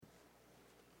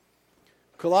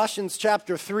Colossians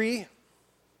chapter 3.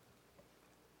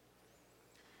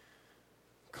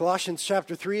 Colossians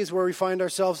chapter 3 is where we find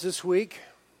ourselves this week.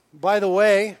 By the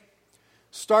way,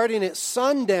 starting at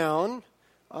sundown,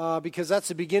 because that's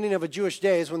the beginning of a Jewish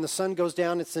day, is when the sun goes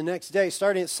down, it's the next day.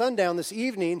 Starting at sundown this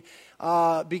evening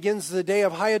begins the Day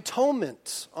of High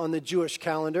Atonement on the Jewish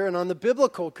calendar and on the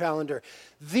biblical calendar.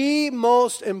 The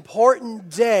most important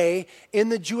day in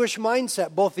the Jewish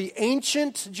mindset, both the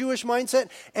ancient Jewish mindset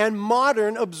and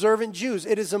modern observant Jews.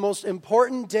 It is the most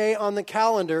important day on the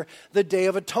calendar, the Day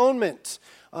of Atonement.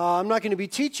 I'm not going to be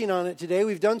teaching on it today.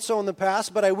 We've done so in the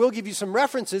past, but I will give you some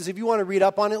references if you want to read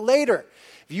up on it later.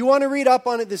 If you want to read up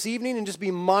on it this evening and just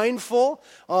be mindful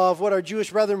of what our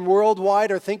Jewish brethren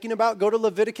worldwide are thinking about, go to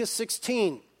Leviticus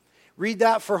 16. Read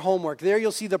that for homework. There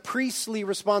you'll see the priestly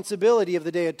responsibility of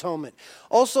the Day of Atonement.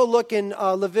 Also look in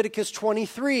Leviticus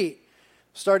 23,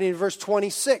 starting in verse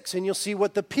 26, and you'll see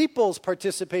what the people's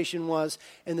participation was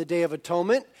in the Day of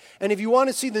Atonement. And if you want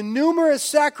to see the numerous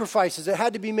sacrifices that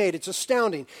had to be made, it's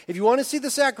astounding. If you want to see the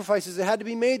sacrifices that had to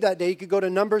be made that day, you could go to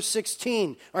Numbers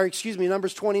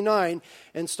 29,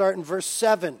 and start in verse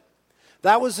 7.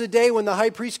 That was the day when the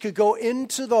high priest could go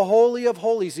into the Holy of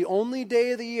Holies, the only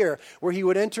day of the year where he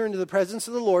would enter into the presence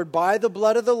of the Lord by the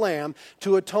blood of the Lamb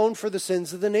to atone for the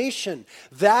sins of the nation.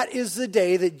 That is the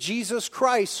day that Jesus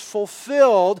Christ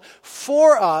fulfilled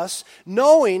for us,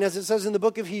 knowing, as it says in the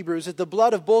book of Hebrews, that the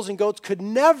blood of bulls and goats could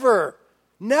never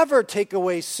take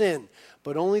away sin,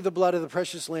 but only the blood of the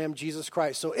precious Lamb, Jesus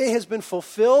Christ. So it has been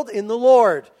fulfilled in the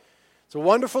Lord. It's a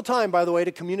wonderful time, by the way,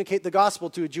 to communicate the gospel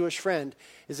to a Jewish friend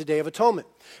is the Day of Atonement.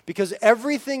 Because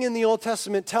everything in the Old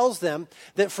Testament tells them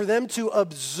that for them to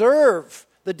observe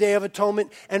the Day of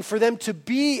Atonement and for them to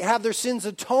have their sins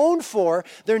atoned for,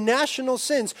 their national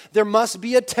sins, there must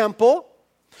be a temple,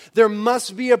 there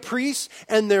must be a priest,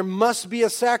 and there must be a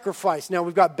sacrifice. Now,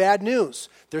 we've got bad news.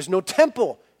 There's no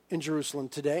temple in Jerusalem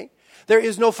today. There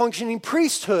is no functioning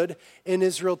priesthood in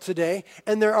Israel today,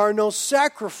 and there are no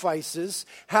sacrifices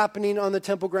happening on the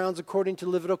temple grounds according to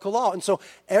Levitical law. And so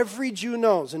every Jew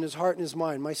knows in his heart and his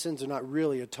mind, my sins are not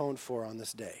really atoned for on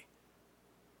this day.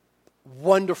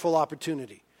 Wonderful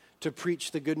opportunity to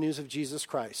preach the good news of Jesus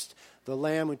Christ, the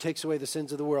Lamb who takes away the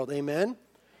sins of the world. Amen?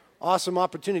 Awesome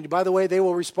opportunity. By the way, they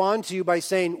will respond to you by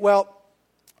saying, well,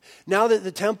 now that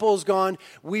the temple is gone,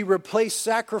 we replace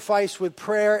sacrifice with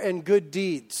prayer and good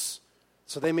deeds.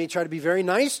 So they may try to be very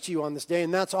nice to you on this day,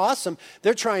 and that's awesome.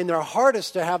 They're trying their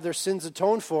hardest to have their sins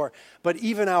atoned for, but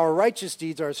even our righteous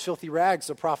deeds are as filthy rags,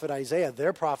 the prophet Isaiah,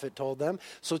 their prophet, told them.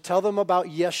 So tell them about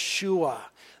Yeshua,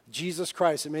 Jesus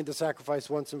Christ, that made the sacrifice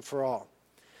once and for all.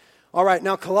 All right,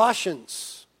 now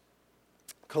Colossians.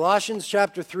 Colossians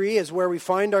chapter 3 is where we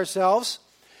find ourselves.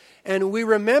 And we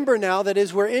remember now that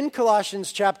as we're in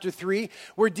Colossians chapter 3,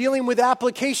 we're dealing with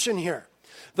application here.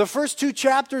 The first two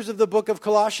chapters of the book of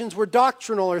Colossians were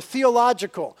doctrinal or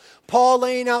theological. Paul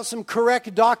laying out some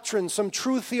correct doctrine, some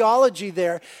true theology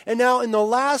there. And now in the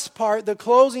last part, the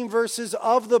closing verses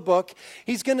of the book,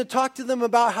 he's going to talk to them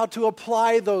about how to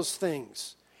apply those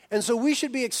things. And so we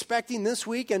should be expecting this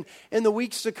week and in the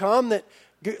weeks to come that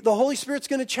the Holy Spirit's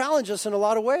going to challenge us in a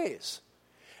lot of ways.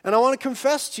 And I want to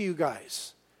confess to you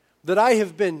guys that I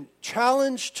have been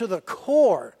challenged to the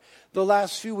core the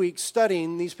last few weeks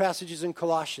studying these passages in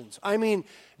Colossians. I mean,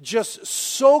 just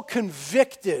so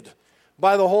convicted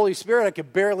by the Holy Spirit, I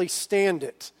could barely stand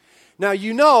it. Now,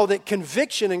 you know that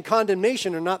conviction and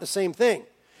condemnation are not the same thing.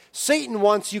 Satan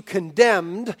wants you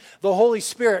condemned. The Holy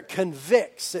Spirit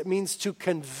convicts. It means to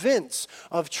convince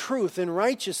of truth and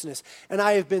righteousness. And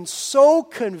I have been so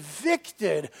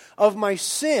convicted of my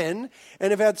sin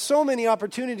and have had so many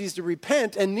opportunities to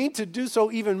repent and need to do so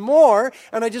even more.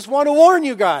 And I just want to warn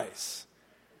you guys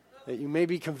that you may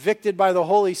be convicted by the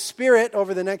Holy Spirit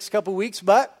over the next couple weeks.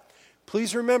 But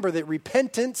please remember that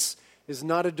repentance is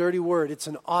not a dirty word. It's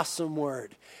an awesome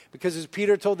word. Because as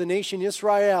Peter told the nation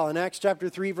Israel in Acts chapter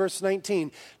 3, verse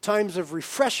 19, times of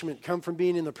refreshment come from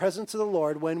being in the presence of the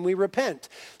Lord when we repent.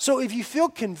 So if you feel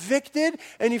convicted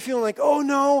and you feel like, oh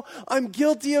no, I'm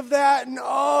guilty of that, and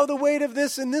oh, the weight of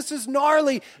this, and this is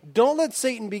gnarly, don't let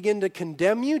Satan begin to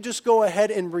condemn you. Just go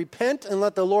ahead and repent and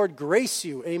let the Lord grace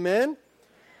you. Amen?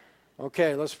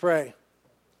 Okay, let's pray.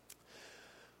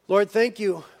 Lord, thank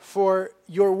you for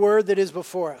your word that is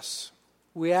before us.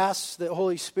 We ask that,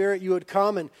 Holy Spirit, you would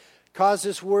come and cause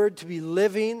this word to be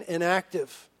living and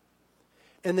active.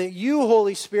 And that you,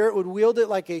 Holy Spirit, would wield it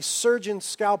like a surgeon's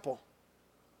scalpel.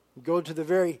 Go to the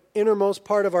very innermost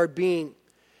part of our being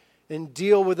and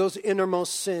deal with those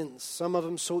innermost sins. Some of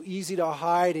them so easy to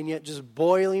hide and yet just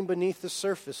boiling beneath the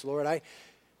surface, Lord. I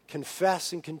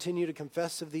confess and continue to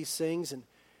confess of these things and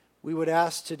we would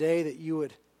ask today that you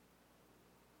would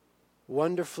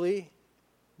wonderfully,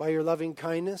 by your loving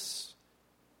kindness,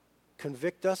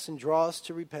 convict us and draw us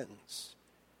to repentance.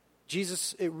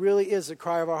 Jesus, it really is a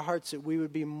cry of our hearts that we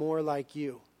would be more like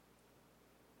you.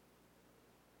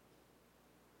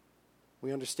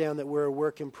 We understand that we're a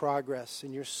work in progress,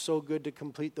 and you're so good to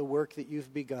complete the work that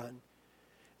you've begun.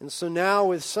 And so now,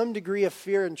 with some degree of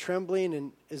fear and trembling,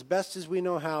 and as best as we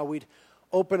know how, we'd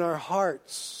open our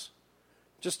hearts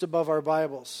just above our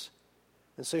Bibles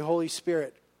and say, Holy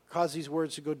Spirit, cause these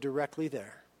words to go directly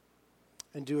there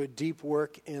and do a deep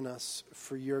work in us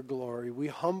for your glory. We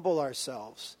humble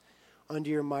ourselves under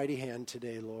your mighty hand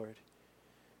today, Lord.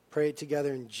 Pray it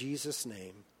together in Jesus'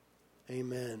 name.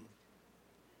 Amen.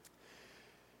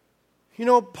 You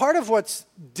know, part of what's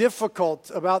difficult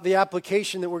about the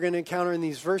application that we're going to encounter in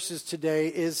these verses today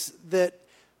is that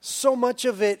so much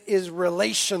of it is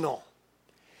relational.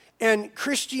 And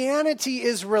Christianity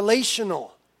is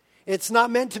relational. It's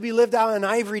not meant to be lived out in an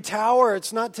ivory tower.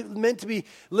 It's not meant to be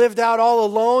lived out all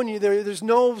alone. There's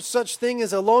no such thing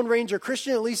as a Lone Ranger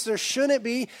Christian. At least there shouldn't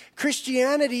be.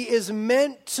 Christianity is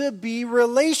meant to be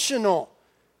relational.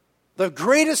 The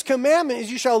greatest commandment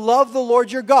is you shall love the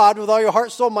Lord your God with all your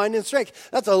heart, soul, mind, and strength.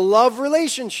 That's a love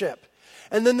relationship.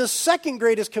 And then the second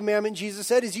greatest commandment, Jesus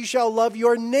said, is you shall love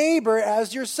your neighbor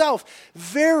as yourself.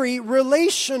 Very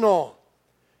relational.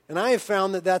 And I have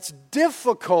found that that's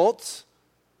difficult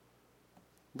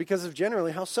because of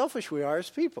generally how selfish we are as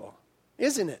people,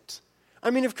 isn't it?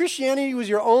 I mean, if Christianity was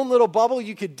your own little bubble,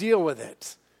 you could deal with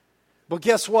it. But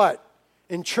guess what?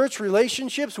 In church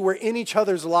relationships, we're in each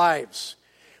other's lives.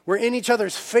 We're in each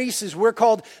other's faces. We're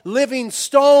called living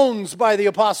stones by the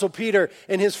Apostle Peter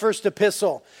in his first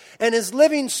epistle. And as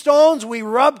living stones, we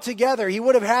rub together. He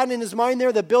would have had in his mind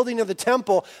there the building of the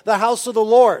temple, the house of the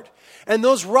Lord. And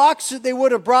those rocks that they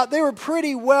would have brought, they were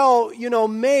pretty well,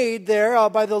 made there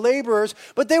by the laborers,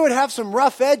 but they would have some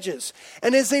rough edges.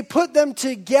 And as they put them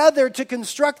together to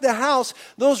construct the house,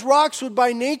 those rocks would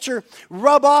by nature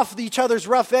rub off each other's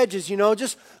rough edges,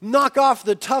 just knock off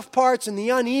the tough parts and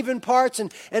the uneven parts.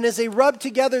 And as they rub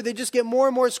together, they just get more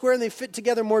and more square and they fit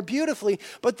together more beautifully.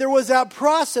 But there was that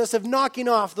process of knocking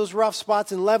off those rough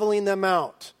spots and leveling them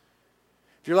out.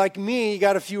 If you're like me, you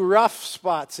got a few rough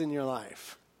spots in your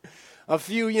life. A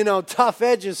few, tough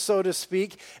edges, so to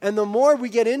speak. And the more we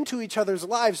get into each other's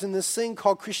lives in this thing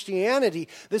called Christianity,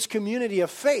 this community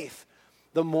of faith,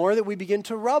 the more that we begin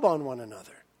to rub on one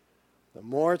another. The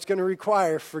more it's going to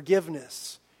require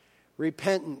forgiveness,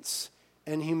 repentance,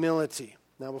 and humility.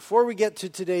 Now, before we get to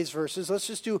today's verses, let's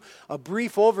just do a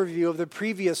brief overview of the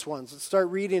previous ones. Let's start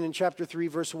reading in chapter 3,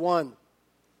 verse 1.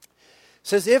 It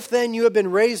says, if then you have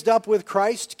been raised up with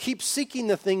Christ, keep seeking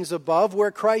the things above where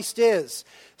Christ is,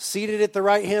 seated at the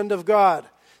right hand of God.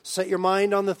 Set your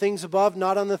mind on the things above,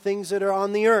 not on the things that are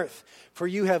on the earth. For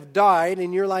you have died,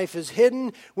 and your life is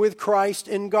hidden with Christ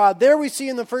in God. There we see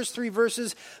in the first 3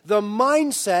 verses the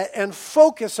mindset and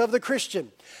focus of the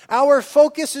Christian. Our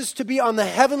focus is to be on the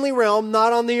heavenly realm,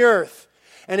 not on the earth.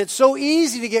 And it's so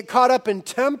easy to get caught up in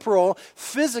temporal,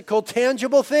 physical,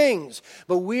 tangible things.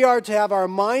 But we are to have our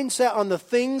mindset on the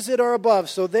things that are above.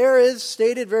 So there is,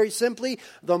 stated very simply,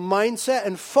 the mindset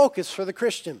and focus for the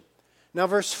Christian. Now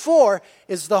verse 4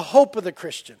 is the hope of the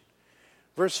Christian.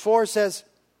 Verse 4 says,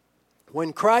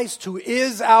 when Christ, who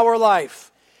is our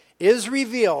life, is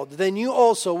revealed, then you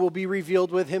also will be revealed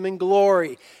with him in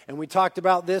glory. And we talked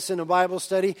about this in a Bible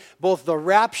study, both the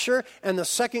rapture and the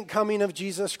second coming of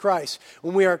Jesus Christ.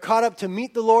 When we are caught up to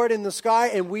meet the Lord in the sky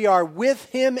and we are with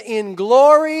him in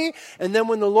glory, and then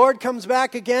when the Lord comes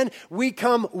back again, we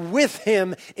come with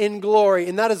him in glory.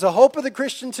 And that is the hope of the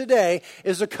Christian today,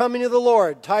 is the coming of the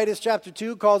Lord. Titus chapter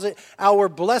 2 calls it our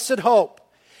blessed hope.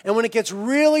 And when it gets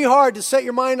really hard to set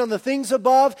your mind on the things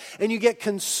above and you get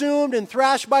consumed and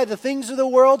thrashed by the things of the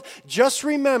world, just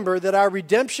remember that our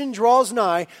redemption draws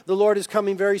nigh. The Lord is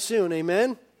coming very soon.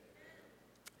 Amen?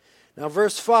 Now,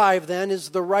 verse 5 then is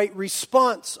the right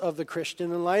response of the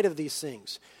Christian in light of these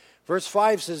things. Verse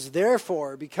 5 says,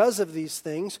 therefore, because of these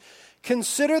things,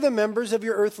 consider the members of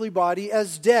your earthly body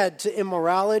as dead to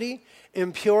immorality,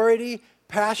 impurity,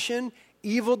 passion,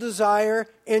 evil desire,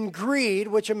 and greed,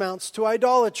 which amounts to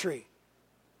idolatry.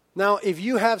 Now, if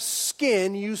you have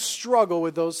skin, you struggle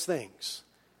with those things.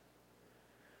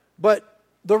 But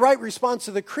the right response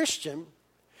of the Christian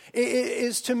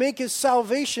is to make his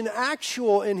salvation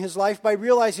actual in his life by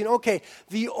realizing, okay,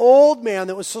 the old man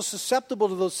that was so susceptible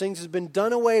to those things has been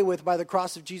done away with by the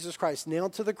cross of Jesus Christ,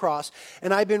 nailed to the cross,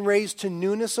 and I've been raised to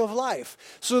newness of life.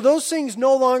 So those things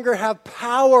no longer have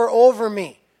power over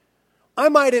me. I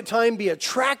might at times be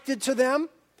attracted to them,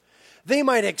 They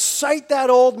might excite that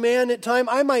old man at times.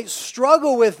 I might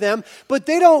struggle with them, but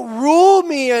they don't rule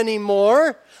me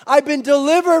anymore. I've been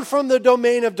delivered from the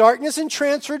domain of darkness and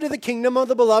transferred to the kingdom of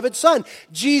the beloved Son.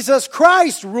 Jesus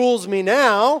Christ rules me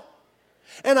now,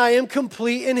 and I am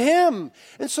complete in Him.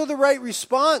 And so the right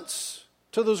response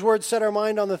to those words, set our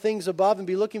mind on the things above and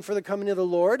be looking for the coming of the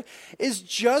Lord, is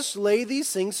just lay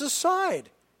these things aside.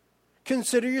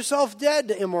 Consider yourself dead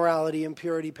to immorality,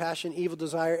 impurity, passion, evil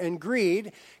desire, and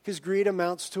greed, because greed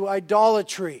amounts to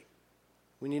idolatry.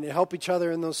 We need to help each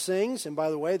other in those things. And by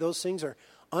the way, those things are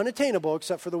unattainable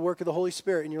except for the work of the Holy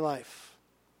Spirit in your life.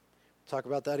 We'll talk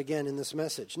about that again in this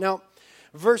message. Now,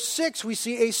 verse 6, we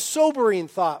see a sobering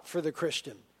thought for the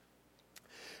Christian.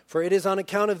 For it is on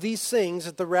account of these things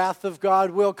that the wrath of God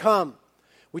will come.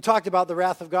 We talked about the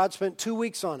wrath of God, spent 2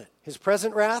 weeks on it. His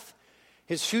present wrath,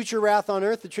 His future wrath on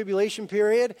earth, the tribulation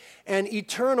period, and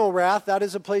eternal wrath, that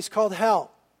is a place called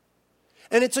hell.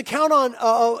 And it's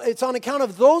on account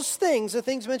of those things, the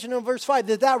things mentioned in verse 5,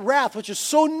 that wrath, which is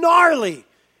so gnarly.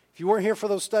 If you weren't here for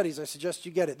those studies, I suggest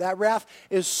you get it. That wrath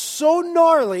is so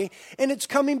gnarly, and it's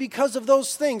coming because of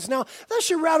those things. Now, that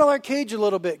should rattle our cage a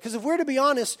little bit, because if we're to be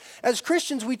honest, as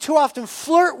Christians, we too often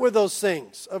flirt with those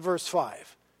things of verse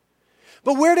 5.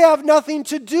 But we're to have nothing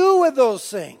to do with those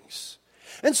things.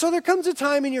 And so there comes a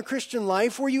time in your Christian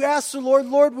life where you ask the Lord,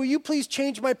 Lord, will you please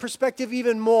change my perspective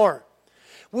even more?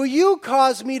 Will you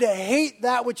cause me to hate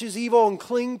that which is evil and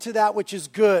cling to that which is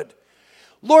good?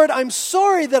 Lord, I'm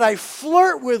sorry that I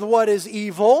flirt with what is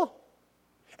evil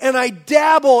and I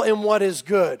dabble in what is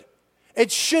good.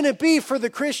 It shouldn't be for the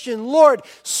Christian. Lord,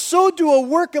 so do a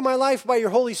work in my life by your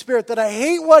Holy Spirit that I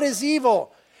hate what is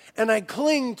evil and I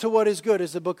cling to what is good,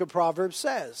 as the book of Proverbs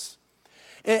says.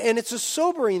 And it's a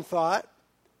sobering thought.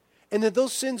 And that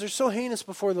those sins are so heinous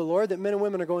before the Lord that men and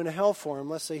women are going to hell for them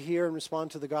unless they hear and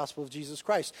respond to the gospel of Jesus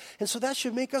Christ. And so that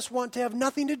should make us want to have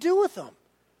nothing to do with them.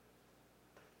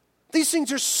 These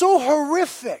things are so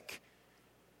horrific.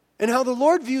 And how the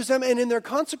Lord views them and in their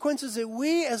consequences that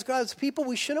we as God's people,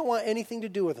 we shouldn't want anything to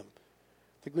do with them.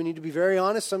 I think we need to be very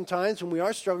honest sometimes when we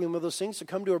are struggling with those things to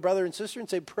come to a brother and sister and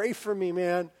say, pray for me,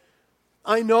 man.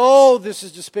 I know this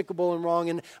is despicable and wrong,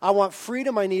 and I want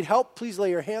freedom. I need help. Please lay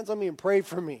your hands on me and pray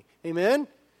for me. Amen?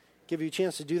 Give you a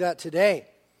chance to do that today.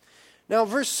 Now,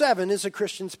 verse 7 is a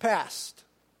Christian's past.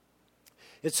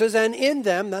 It says, and in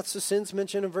them, that's the sins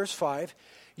mentioned in verse 5,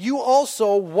 you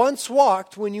also once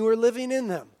walked when you were living in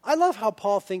them. I love how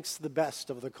Paul thinks the best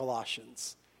of the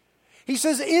Colossians. He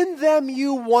says, in them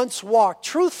you once walked.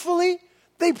 Truthfully,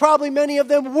 many of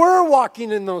them were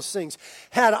walking in those things.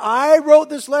 Had I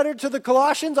wrote this letter to the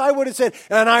Colossians, I would have said,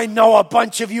 and I know a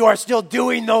bunch of you are still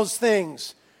doing those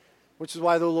things. Which is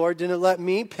why the Lord didn't let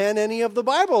me pen any of the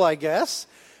Bible, I guess.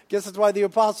 Guess that's why the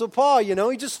Apostle Paul,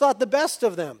 he just thought the best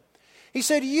of them. He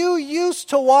said, you used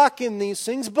to walk in these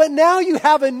things, but now you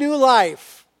have a new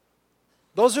life.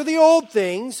 Those are the old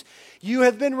things. You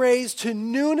have been raised to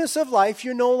newness of life.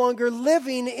 You're no longer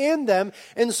living in them.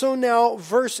 And so now,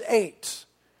 verse 8.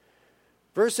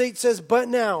 Verse 8 says, but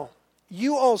now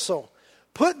you also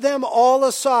put them all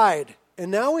aside.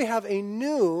 And now we have a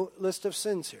new list of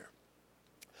sins here.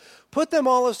 Put them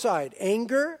all aside.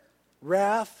 Anger,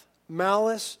 wrath,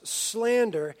 malice,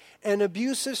 slander, and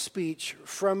abusive speech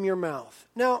from your mouth.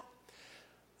 Now,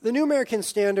 the New American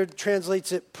Standard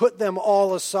translates it, put them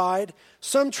all aside.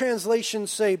 Some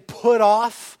translations say put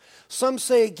off. Some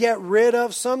say get rid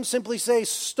of. Some simply say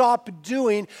stop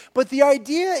doing. But the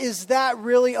idea is that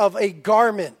really of a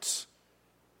garment.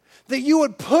 That you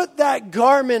would put that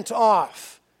garment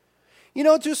off.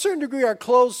 To a certain degree, our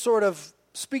clothes sort of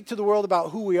speak to the world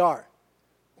about who we are,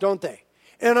 don't they?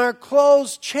 And our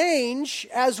clothes change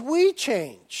as we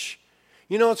change.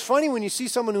 It's funny when you see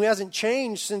someone who hasn't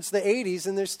changed since the 80s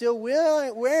and they're still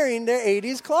wearing their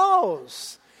 80s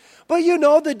clothes. But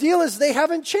the deal is they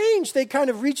haven't changed. They kind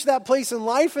of reached that place in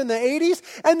life in the 80s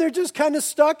and they're just kind of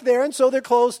stuck there, and so their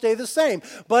clothes stay the same.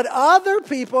 But other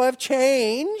people have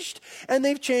changed, and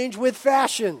they've changed with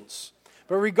fashions.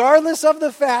 But regardless of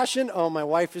the fashion, my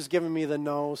wife is giving me the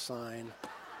no sign.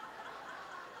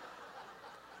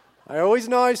 I always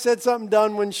know I've said something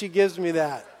dumb when she gives me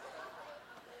that.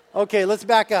 Okay, let's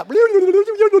back up.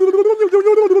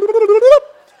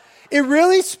 It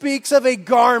really speaks of a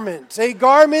garment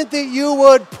that you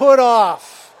would put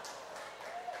off.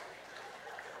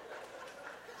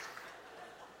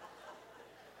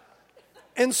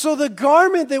 And so the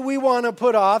garment that we want to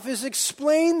put off is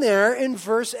explained there in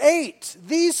verse 8.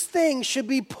 These things should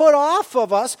be put off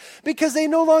of us because they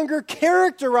no longer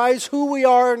characterize who we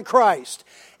are in Christ.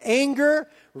 Anger,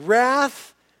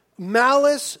 wrath,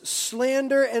 malice,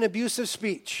 slander, and abusive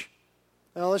speech.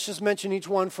 Now let's just mention each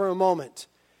one for a moment.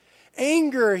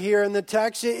 Anger here in the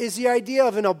text is the idea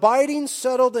of an abiding,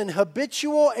 settled, and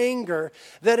habitual anger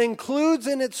that includes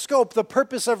in its scope the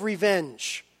purpose of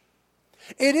revenge.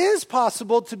 It is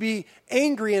possible to be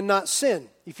angry and not sin.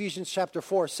 Ephesians chapter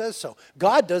 4 says so.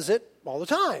 God does it all the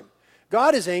time.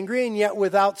 God is angry and yet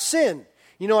without sin.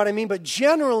 You know what I mean? But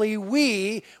generally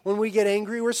when we get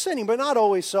angry, we're sinning, but not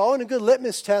always so. And a good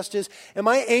litmus test is, am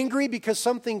I angry because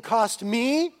something cost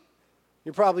me?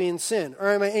 You're probably in sin. Or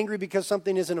am I angry because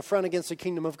something is an affront against the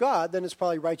kingdom of God? Then it's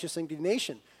probably righteous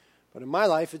indignation. But in my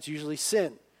life, it's usually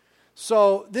sin.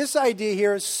 So this idea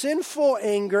here is sinful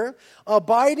anger,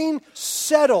 abiding,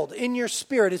 settled in your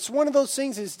spirit. It's one of those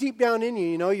things that's deep down in you.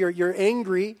 You know, you're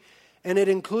angry, and it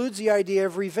includes the idea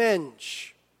of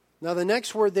revenge. Now the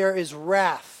next word there is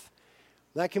wrath.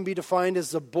 That can be defined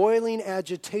as the boiling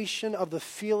agitation of the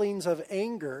feelings of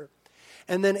anger,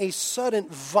 and then a sudden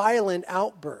violent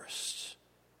outburst.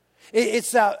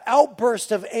 It's that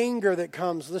outburst of anger that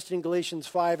comes, listed in Galatians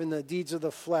 5 in the deeds of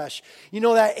the flesh. You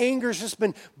know, that anger's just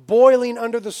been boiling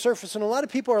under the surface, and a lot of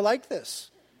people are like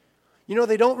this. You know,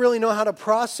 they don't really know how to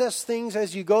process things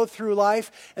as you go through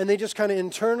life, and they just kind of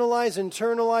internalize,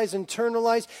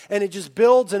 and it just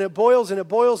builds, and it boils, and it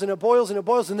boils, and it boils, and it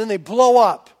boils, and then they blow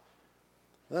up.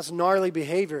 And that's gnarly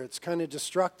behavior. It's kind of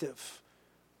destructive,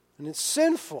 and it's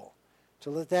sinful. To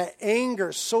let that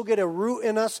anger so get a root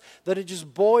in us that it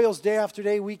just boils day after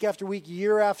day, week after week,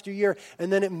 year after year,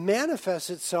 and then it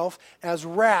manifests itself as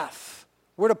wrath.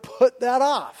 We're to put that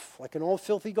off like an old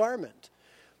filthy garment.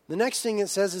 The next thing it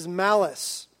says is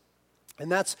malice,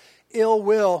 and that's ill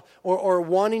will or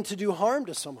wanting to do harm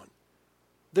to someone,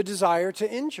 the desire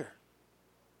to injure.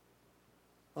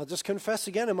 I'll just confess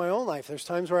again in my own life. There's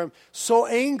times where I'm so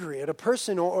angry at a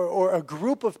person or a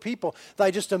group of people that I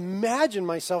just imagine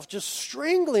myself just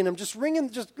strangling them, just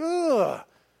wringing, ugh.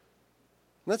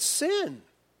 That's sin.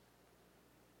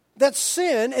 That's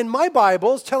sin, and my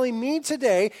Bible is telling me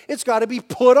today it's got to be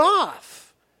put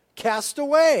off, cast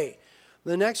away.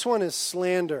 The next one is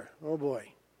slander. Oh boy.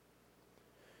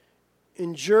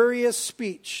 Injurious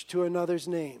speech to another's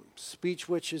name. Speech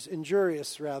which is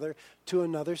injurious, rather, to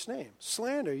another's name.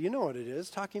 Slander, you know what it is.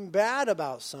 Talking bad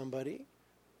about somebody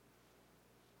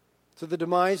to the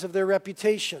demise of their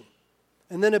reputation.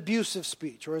 And then abusive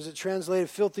speech, or as it translated,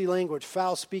 filthy language,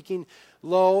 foul speaking,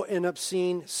 low and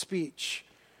obscene speech.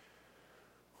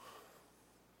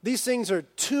 These things are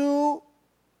too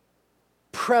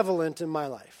prevalent in my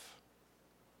life.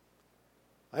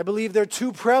 I believe they're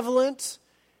too prevalent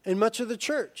in much of the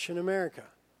church in America.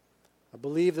 I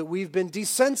believe that we've been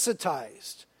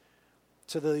desensitized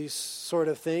to these sort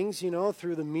of things, you know,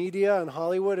 through the media and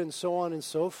Hollywood and so on and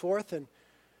so forth. And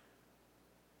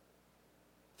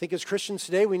I think as Christians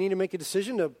today, we need to make a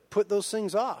decision to put those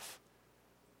things off,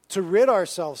 to rid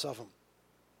ourselves of them.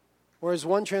 Or as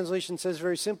one translation says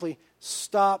very simply,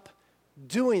 stop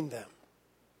doing them.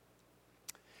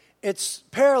 It's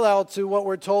parallel to what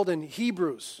we're told in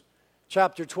Hebrews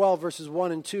chapter 12, verses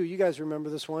 1 and 2. You guys remember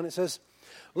this one. It says,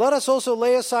 let us also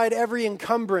lay aside every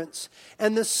encumbrance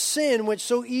and the sin which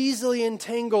so easily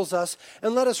entangles us,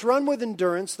 and let us run with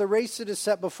endurance the race that is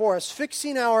set before us,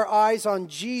 fixing our eyes on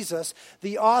Jesus,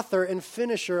 the author and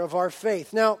finisher of our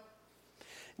faith. Now,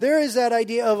 there is that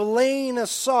idea of laying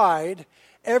aside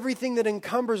everything that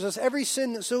encumbers us, every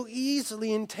sin that so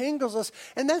easily entangles us,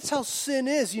 and that's how sin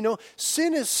is. You know,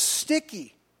 sin is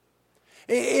sticky.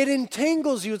 It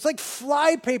entangles you. It's like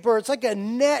fly paper. It's like a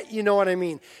net, you know what I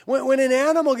mean? When an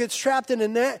animal gets trapped in a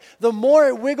net, the more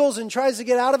it wiggles and tries to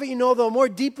get out of it, you know, the more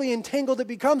deeply entangled it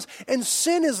becomes. And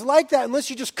sin is like that unless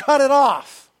you just cut it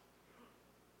off.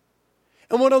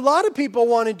 And what a lot of people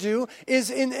want to do is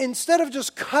instead of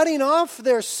just cutting off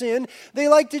their sin, they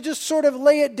like to just sort of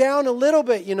lay it down a little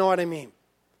bit, you know what I mean?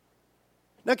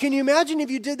 Now, can you imagine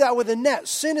if you did that with a net?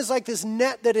 Sin is like this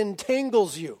net that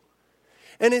entangles you.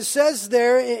 And it says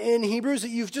there in Hebrews that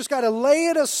you've just got to lay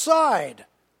it aside.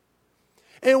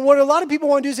 And what a lot of people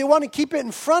want to do is they want to keep it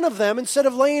in front of them instead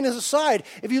of laying it aside.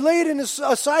 If you lay it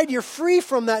aside, you're free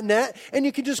from that net and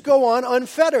you can just go on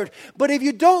unfettered. But if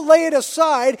you don't lay it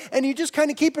aside and you just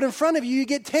kind of keep it in front of you, you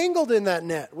get tangled in that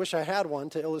net. Wish I had one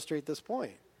to illustrate this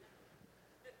point.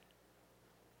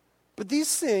 But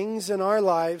these things in our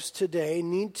lives today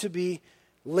need to be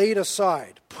laid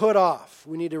aside, put off.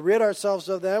 We need to rid ourselves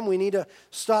of them. We need to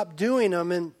stop doing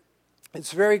them. And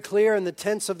it's very clear in the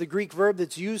tense of the Greek verb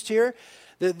that's used here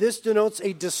that this denotes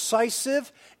a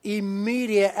decisive,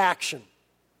 immediate action.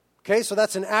 Okay, so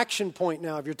that's an action point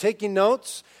now. If you're taking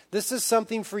notes, this is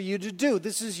something for you to do.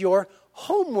 This is your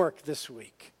homework this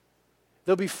week.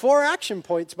 There'll be 4 action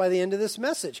points by the end of this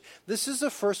message. This is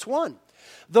the first one.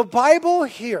 The Bible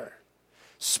here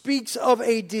speaks of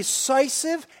a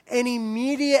decisive and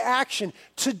immediate action.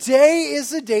 Today is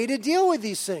the day to deal with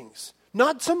these things.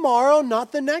 Not tomorrow,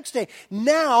 not the next day.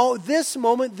 Now, this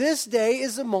moment, this day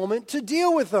is the moment to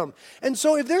deal with them. And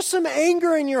so if there's some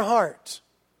anger in your heart,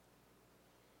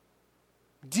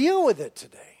 deal with it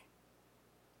today.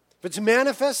 If it's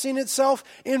manifesting itself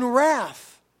in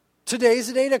wrath, today's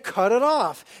the day to cut it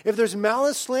off. If there's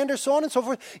malice, slander, so on and so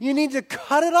forth, you need to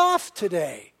cut it off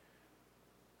today.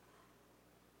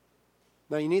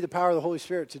 Now, you need the power of the Holy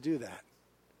Spirit to do that.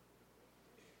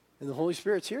 And the Holy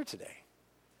Spirit's here today.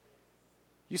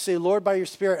 You say, Lord, by your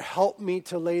Spirit, help me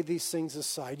to lay these things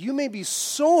aside. You may be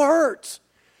so hurt,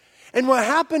 and what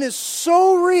happened is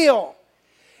so real,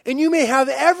 and you may have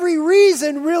every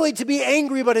reason really to be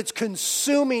angry, but it's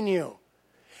consuming you,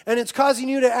 and it's causing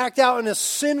you to act out in a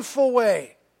sinful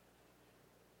way.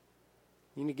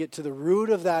 You need to get to the root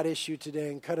of that issue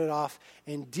today and cut it off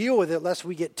and deal with it, lest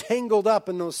we get tangled up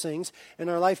in those things and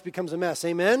our life becomes a mess.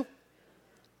 Amen?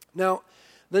 Now,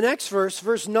 the next verse,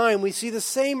 verse 9, we see the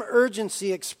same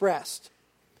urgency expressed.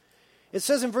 It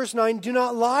says in verse 9, do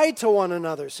not lie to one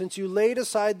another, since you laid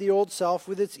aside the old self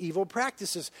with its evil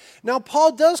practices. Now,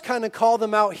 Paul does kind of call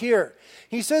them out here.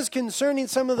 He says concerning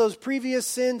some of those previous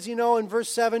sins, in verse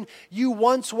 7, you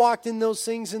once walked in those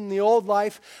things in the old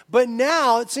life, but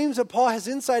now it seems that Paul has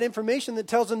inside information that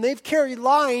tells them they've carried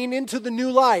lying into the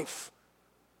new life.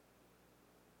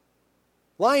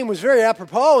 Lying was very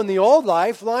apropos in the old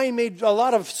life. Lying made a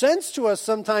lot of sense to us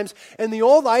sometimes in the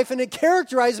old life, and it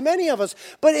characterized many of us.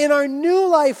 But in our new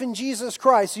life in Jesus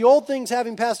Christ, the old things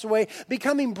having passed away,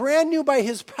 becoming brand new by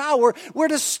His power, we're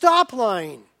to stop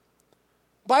lying.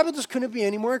 The Bible just couldn't be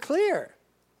any more clear.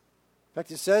 In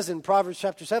fact, it says in Proverbs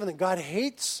chapter 7 that God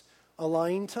hates a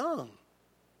lying tongue.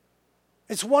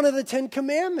 It's one of the 10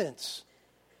 commandments.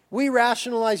 We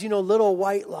rationalize, little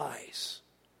white lies.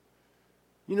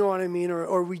 You know what I mean?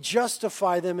 Or we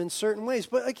justify them in certain ways.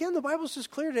 But again, the Bible's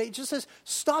just clear today. It just says,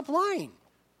 stop lying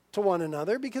to one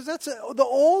another, because that's the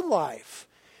old life.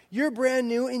 You're brand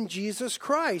new in Jesus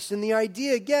Christ. And the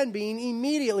idea, again, being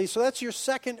immediately. So that's your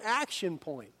second action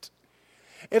point.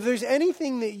 If there's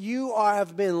anything that you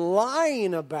have been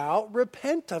lying about,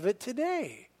 repent of it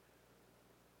today.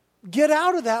 Get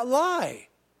out of that lie.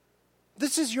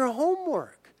 This is your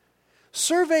homework.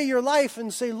 Survey your life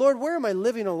and say, Lord, where am I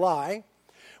living a lie?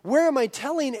 Where am I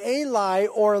telling a lie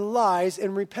or lies,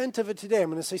 and repent of it today? I'm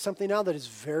going to say something now that is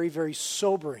very, very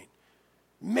sobering.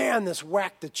 Man, this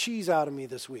whacked the cheese out of me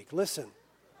this week. Listen.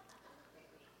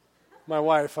 My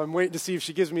wife, I'm waiting to see if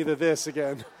she gives me the this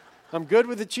again. I'm good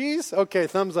with the cheese? Okay,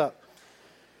 thumbs up.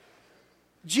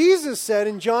 Jesus said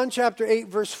in John chapter 8,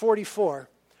 verse 44,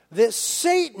 that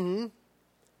Satan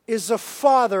is the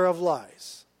father of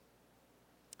lies.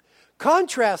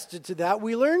 Contrasted to that,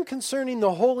 we learn concerning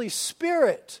the Holy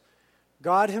Spirit,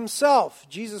 God Himself.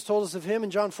 Jesus told us of Him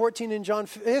in John 14 and John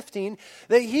 15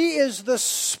 that He is the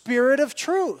Spirit of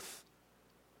truth.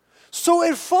 So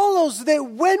it follows that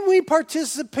when we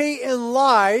participate in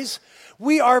lies,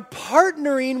 we are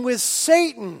partnering with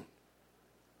Satan.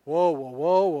 Whoa, whoa,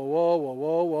 whoa, whoa, whoa, whoa,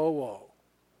 whoa, whoa, whoa.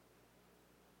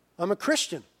 I'm a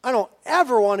Christian. I don't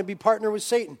ever want to be partnered with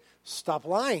Satan. Stop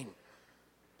lying.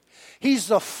 He's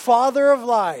the father of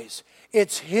lies.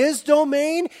 It's his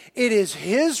domain. It is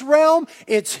his realm.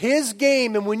 It's his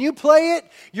game. And when you play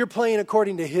it, you're playing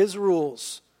according to his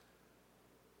rules.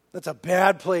 That's a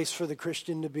bad place for the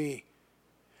Christian to be.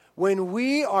 When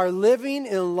we are living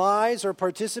in lies or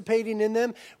participating in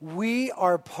them, we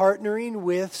are partnering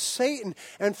with Satan.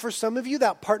 And for some of you,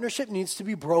 that partnership needs to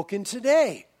be broken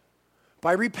today.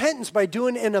 By repentance, by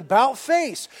doing an about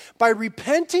face, by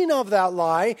repenting of that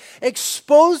lie,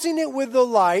 exposing it with the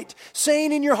light,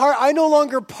 saying in your heart, I no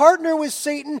longer partner with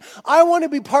Satan, I want to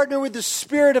be partnered with the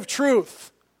Spirit of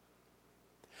truth.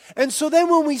 And so then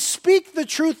when we speak the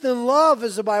truth in love,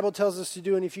 as the Bible tells us to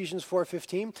do in Ephesians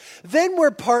 4:15, then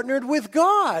we're partnered with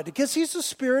God, because He's the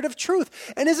Spirit of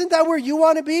truth. And isn't that where you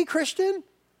want to be, Christian?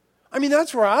 I mean,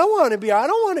 that's where I want to be. I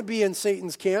don't want to be in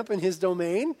Satan's camp, in his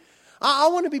domain. I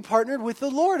want to be partnered with the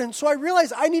Lord. And so I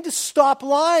realize I need to stop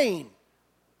lying.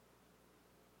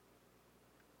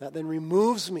 That then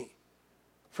removes me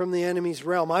from the enemy's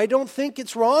realm. I don't think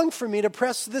it's wrong for me to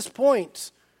press this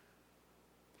point.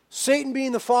 Satan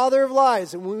being the father of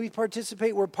lies, and when we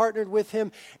participate, we're partnered with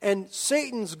him. And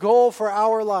Satan's goal for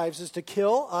our lives is to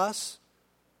kill us,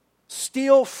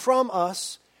 steal from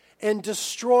us, and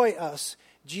destroy us,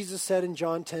 Jesus said in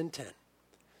John 10:10.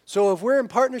 So if we're in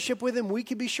partnership with him, we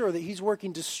can be sure that he's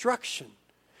working destruction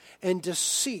and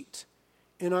deceit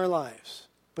in our lives.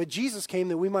 But Jesus came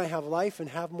that we might have life and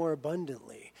have more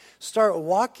abundantly. Start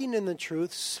walking in the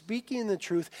truth, speaking the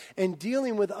truth, and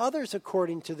dealing with others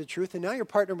according to the truth. And now you're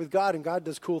partnered with God, and God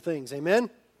does cool things.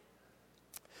 Amen?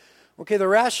 Okay, the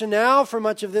rationale for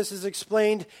much of this is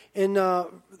explained in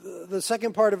the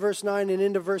second part of verse 9 and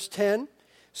into verse 10. It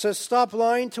says, stop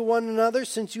lying to one another,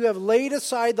 since you have laid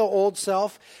aside the old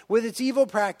self with its evil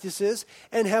practices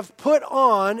and have put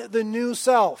on the new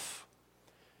self.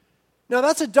 Now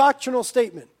that's a doctrinal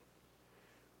statement,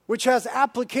 which has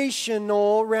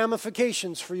applicational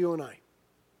ramifications for you and I.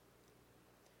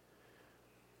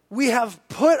 We have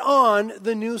put on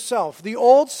the new self. The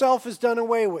old self is done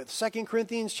away with. 2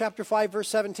 Corinthians chapter 5, verse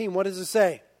 17. What does it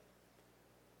say?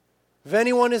 If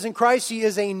anyone is in Christ, he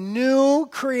is a new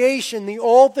creation. The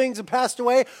old things have passed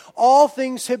away. All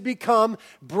things have become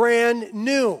brand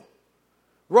new.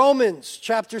 Romans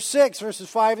chapter 6, verses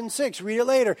 5 and 6. Read it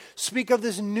later. Speak of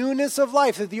this newness of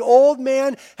life, that the old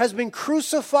man has been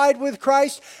crucified with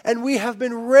Christ, and we have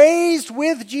been raised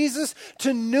with Jesus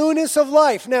to newness of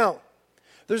life. Now,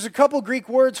 there's a couple Greek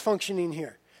words functioning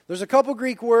here. There's a couple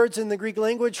Greek words in the Greek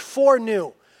language for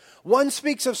new. One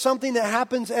speaks of something that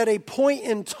happens at a point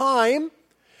in time,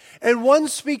 and one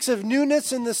speaks of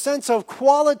newness in the sense of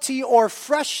quality or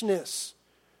freshness.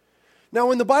 Now,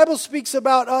 when the Bible speaks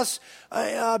about us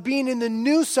being in the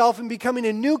new self and becoming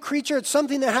a new creature, it's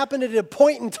something that happened at a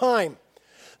point in time.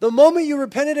 The moment you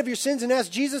repented of your sins and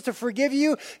asked Jesus to forgive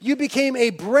you, you became a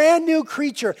brand new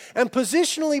creature. And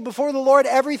positionally before the Lord,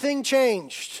 everything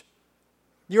changed.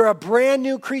 You're a brand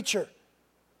new creature.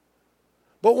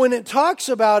 But when it talks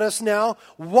about us now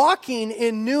walking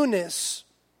in newness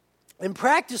and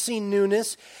practicing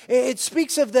newness, it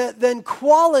speaks of the then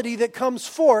quality that comes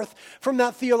forth from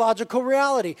that theological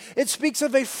reality. It speaks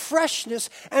of a freshness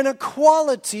and a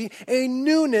quality, a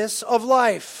newness of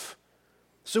life.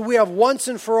 So we have once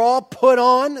and for all put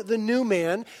on the new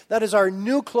man. That is our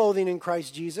new clothing in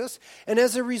Christ Jesus. And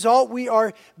as a result, we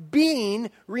are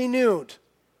being renewed.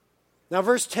 Now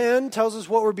verse 10 tells us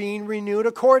what we're being renewed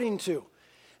according to.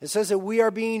 It says that we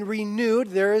are being renewed.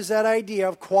 There is that idea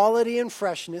of quality and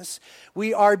freshness.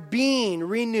 We are being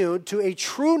renewed to a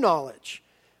true knowledge.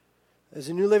 As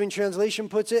the New Living Translation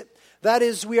puts it, that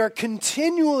is, we are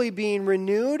continually being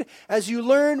renewed as you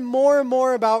learn more and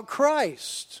more about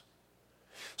Christ.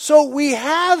 So we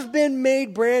have been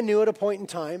made brand new at a point in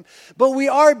time, but we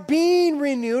are being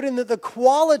renewed in that the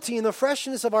quality and the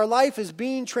freshness of our life is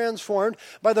being transformed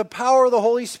by the power of the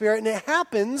Holy Spirit, and it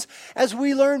happens as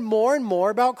we learn more and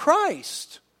more about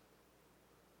Christ.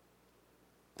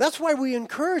 That's why we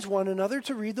encourage one another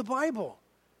to read the Bible,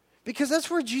 because that's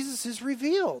where Jesus is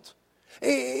revealed. Where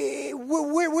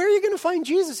are you going to find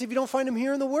Jesus if you don't find him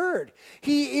here in the Word?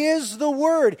 He is the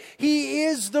Word. He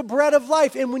is the bread of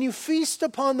life. And when you feast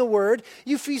upon the Word,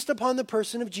 you feast upon the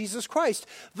person of Jesus Christ.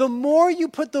 The more you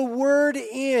put the Word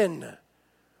in,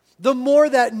 the more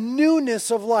that newness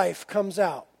of life comes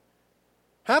out.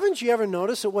 Haven't you ever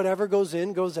noticed that whatever goes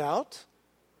in goes out?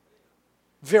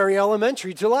 Very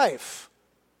elementary to life.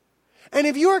 And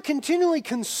if you are continually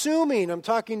consuming, I'm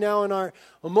talking now in our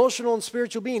emotional and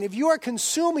spiritual being, if you are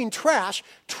consuming trash,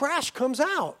 trash comes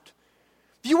out.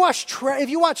 If you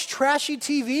watch trashy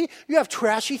TV, you have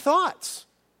trashy thoughts.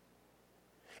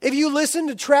 If you listen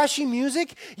to trashy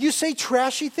music, you say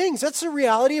trashy things. That's the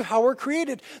reality of how we're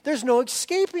created. There's no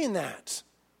escaping that.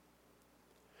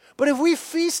 But if we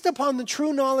feast upon the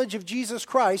true knowledge of Jesus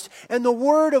Christ and the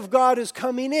Word of God is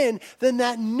coming in, then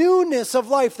that newness of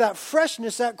life, that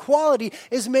freshness, that quality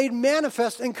is made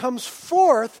manifest and comes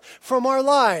forth from our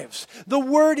lives. The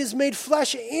Word is made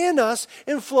flesh in us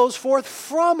and flows forth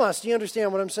from us. Do you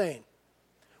understand what I'm saying?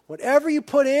 Whatever you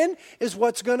put in is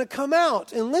what's going to come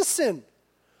out. And listen,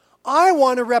 I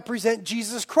want to represent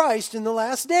Jesus Christ in the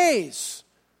last days.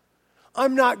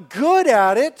 I'm not good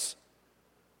at it.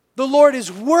 The Lord is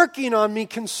working on me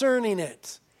concerning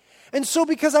it. And so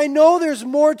because I know there's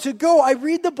more to go, I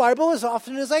read the Bible as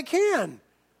often as I can.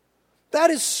 That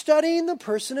is studying the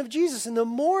person of Jesus. And the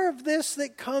more of this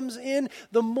that comes in,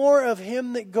 the more of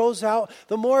him that goes out,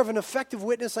 the more of an effective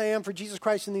witness I am for Jesus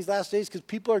Christ in these last days, because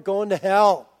people are going to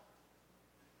hell.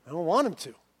 I don't want them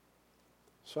to.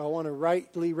 So I want to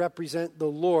rightly represent the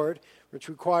Lord, which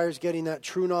requires getting that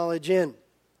true knowledge in.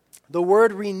 The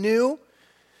word renew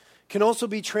can also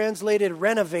be translated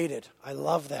renovated. I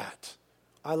love that.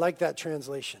 I like that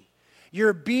translation.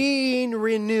 You're being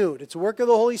renewed. It's a work of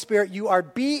the Holy Spirit. You are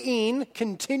being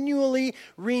continually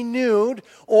renewed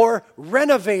or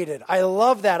renovated. I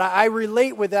love that. I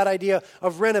relate with that idea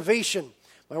of renovation.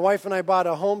 My wife and I bought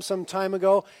a home some time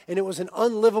ago, and it was an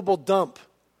unlivable dump.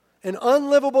 An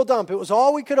unlivable dump. It was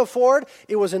all we could afford.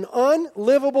 It was an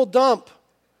unlivable dump.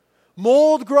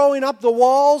 Mold growing up the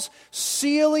walls,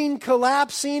 ceiling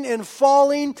collapsing and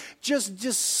falling, just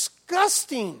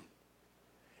disgusting.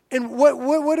 And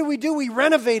what did? We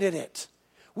renovated it.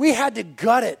 We had to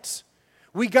gut it.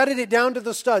 We gutted it down to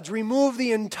the studs, removed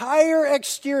the entire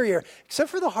exterior, except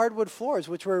for the hardwood floors,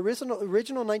 which were original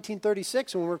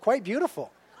 1936 and were quite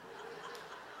beautiful.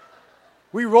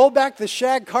 We rolled back the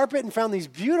shag carpet and found these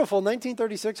beautiful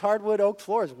 1936 hardwood oak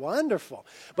floors. Wonderful.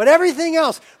 But everything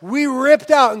else, we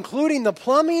ripped out, including the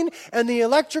plumbing and the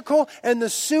electrical and the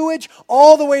sewage,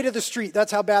 all the way to the street.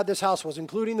 That's how bad this house was,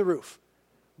 including the roof.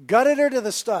 Gutted her to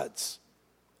the studs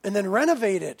and then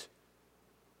renovated.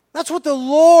 That's what the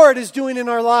Lord is doing in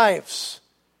our lives.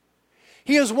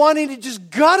 He is wanting to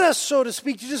just gut us, so to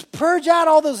speak, to just purge out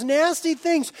all those nasty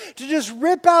things, to just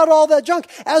rip out all that junk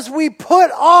as we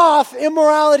put off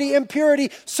immorality,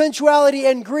 impurity, sensuality,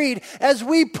 and greed, as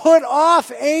we put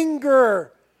off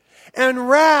anger and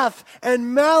wrath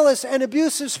and malice and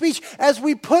abusive speech. As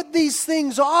we put these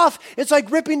things off, it's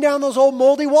like ripping down those old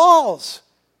moldy walls.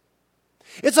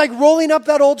 It's like rolling up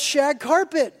that old shag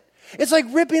carpet. It's like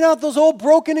ripping out those old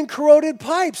broken and corroded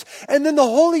pipes. And then the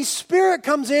Holy Spirit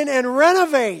comes in and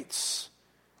renovates.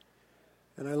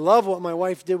 And I love what my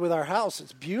wife did with our house.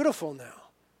 It's beautiful now.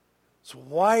 It's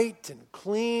white and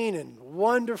clean and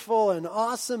wonderful and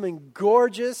awesome and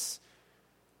gorgeous.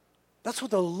 That's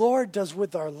what the Lord does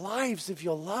with our lives if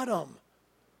you'll let Him.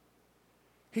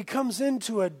 He comes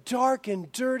into a dark and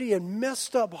dirty and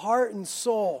messed up heart and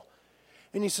soul.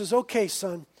 And He says, okay,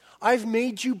 son, I've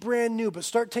made you brand new, but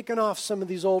start taking off some of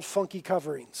these old funky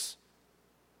coverings.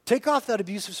 Take off that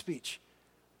abusive speech.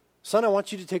 Son, I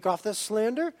want you to take off that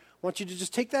slander. I want you to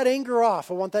just take that anger off.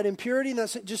 I want that impurity, and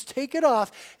that's it. Just take it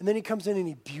off. And then He comes in and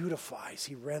He beautifies.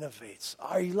 He renovates.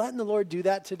 Are you letting the Lord do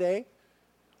that today?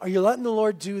 Are you letting the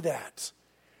Lord do that?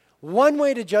 One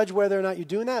way to judge whether or not you're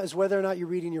doing that is whether or not you're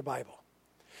reading your Bible.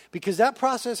 Because that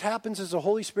process happens as the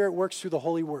Holy Spirit works through the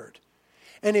Holy Word.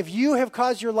 And if you have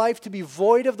caused your life to be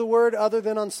void of the Word other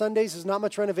than on Sundays, there's not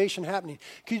much renovation happening.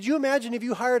 Could you imagine if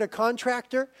you hired a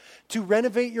contractor to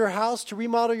renovate your house, to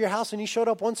remodel your house, and he showed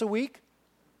up once a week?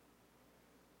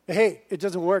 Hey, it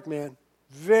doesn't work, man.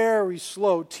 Very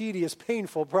slow, tedious,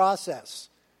 painful process.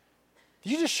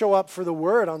 If you just show up for the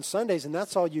Word on Sundays and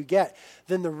that's all you get,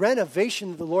 then the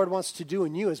renovation that the Lord wants to do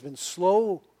in you has been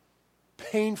slow,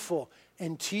 painful,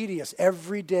 and tedious.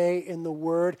 Every day in the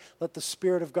Word, let the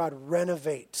Spirit of God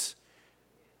renovate.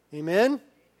 Amen?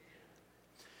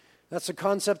 That's the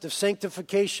concept of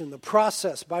sanctification, the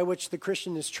process by which the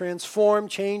Christian is transformed,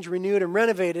 changed, renewed, and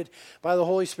renovated by the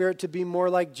Holy Spirit to be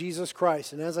more like Jesus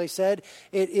Christ. And as I said,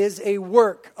 it is a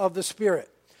work of the Spirit.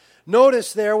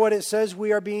 Notice there what it says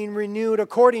we are being renewed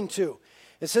according to.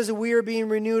 It says that we are being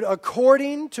renewed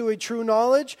according to a true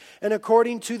knowledge and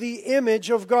according to the image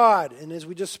of God. And as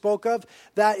we just spoke of,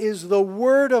 that is the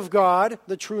Word of God,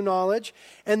 the true knowledge,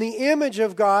 and the image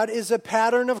of God is a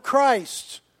pattern of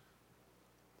Christ.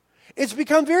 It's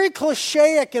become very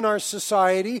clichéic in our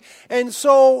society and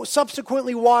so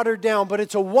subsequently watered down, but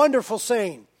it's a wonderful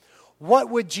saying.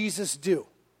 What would Jesus do?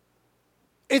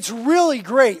 It's really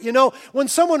great. You know, when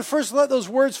someone first let those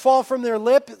words fall from their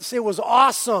lips, it was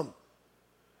awesome.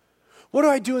 What do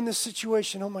I do in this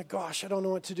situation? Oh my gosh, I don't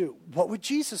know what to do. What would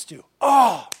Jesus do?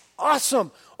 Oh,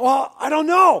 awesome. Oh, I don't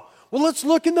know. Well, let's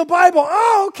look in the Bible.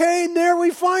 Oh, okay, and there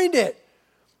we find it.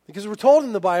 Because we're told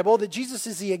in the Bible that Jesus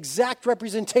is the exact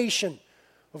representation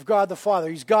of God the Father.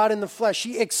 He's God in the flesh.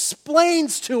 He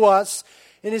explains to us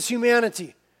in His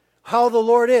humanity how the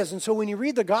Lord is. And so when you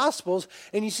read the Gospels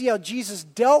and you see how Jesus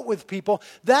dealt with people,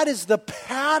 that is the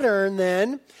pattern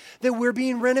then that we're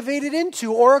being renovated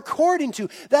into or according to.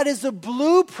 That is the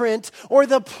blueprint or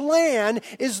the plan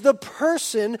is the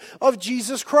person of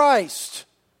Jesus Christ.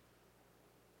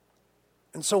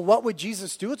 And so what would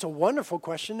Jesus do? It's a wonderful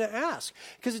question to ask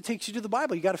because it takes you to the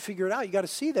Bible. You got to figure it out. You got to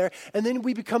see there. And then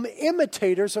we become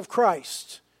imitators of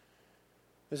Christ,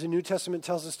 as the New Testament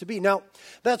tells us to be. Now,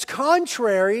 that's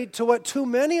contrary to what too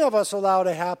many of us allow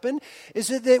to happen, is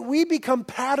that we become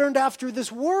patterned after this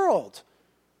world.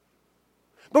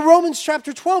 But Romans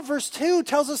chapter 12, verse 2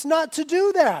 tells us not to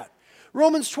do that.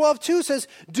 Romans 12:2 says,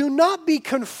 do not be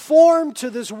conformed to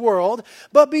this world,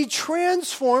 but be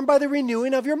transformed by the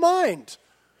renewing of your mind.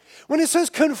 When it says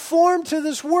conform to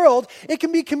this world, it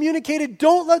can be communicated,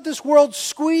 don't let this world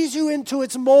squeeze you into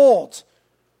its mold.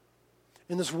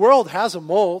 And this world has a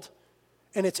mold,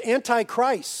 and it's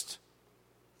anti-Christ.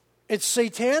 It's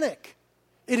satanic.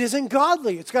 It isn't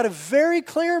godly. It's got a very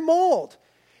clear mold,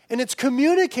 and it's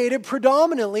communicated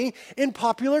predominantly in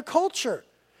popular culture.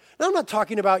 Now, I'm not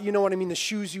talking about, you know what I mean, the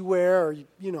shoes you wear or,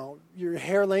 you know, your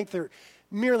hair length or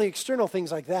merely external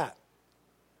things like that.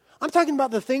 I'm talking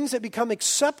about the things that become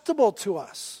acceptable to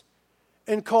us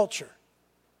in culture.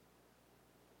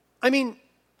 I mean,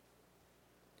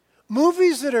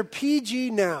 movies that are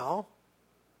PG now,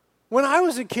 when I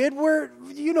was a kid, were,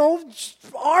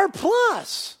 R+,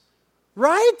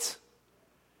 right?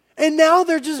 And now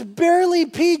they're just barely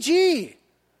PG.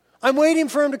 I'm waiting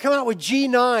for them to come out with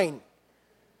G9.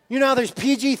 You know how there's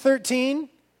PG-13?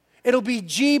 It'll be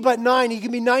G but 9. You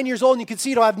can be 9 years old and you can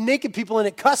see it'll have naked people in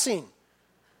it cussing.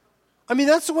 I mean,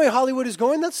 that's the way Hollywood is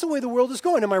going. That's the way the world is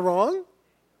going. Am I wrong?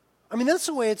 I mean, that's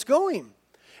the way it's going.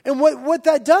 And what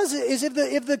that does is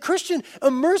if the Christian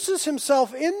immerses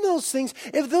himself in those things,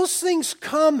 if those things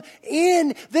come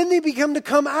in, then they become to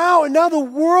come out. And now the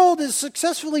world has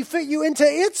successfully fit you into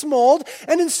its mold.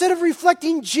 And instead of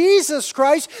reflecting Jesus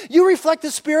Christ, you reflect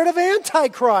the spirit of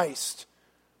Antichrist.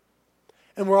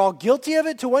 And we're all guilty of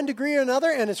it to one degree or another,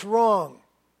 and it's wrong.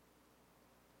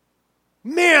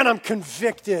 Man, I'm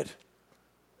convicted.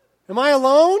 Am I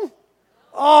alone?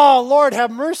 Oh, Lord, have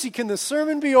mercy. Can the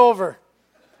sermon be over?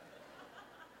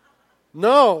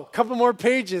 No, a couple more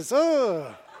pages.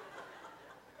 Ugh.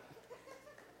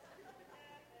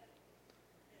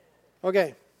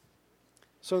 Okay,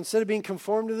 so instead of being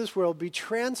conformed to this world, be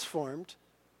transformed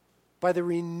by the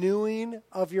renewing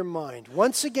of your mind.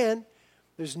 Once again,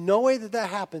 there's no way that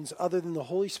happens other than the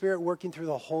Holy Spirit working through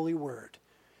the Holy Word.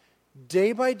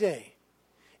 Day by day,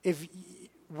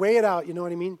 weigh it out, you know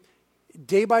what I mean?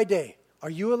 Day by day, are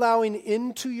you allowing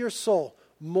into your soul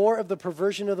more of the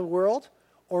perversion of the world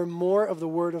or more of the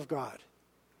Word of God?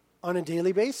 On a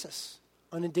daily basis.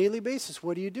 On a daily basis,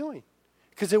 what are you doing?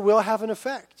 Because it will have an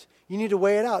effect. You need to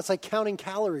weigh it out. It's like counting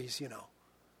calories,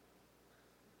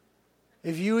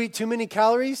 If you eat too many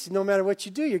calories, no matter what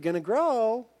you do, you're going to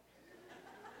grow.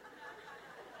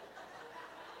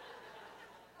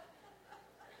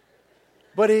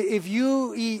 But if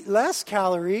you eat less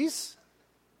calories,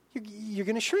 you're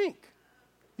going to shrink.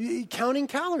 Counting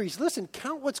calories. Listen,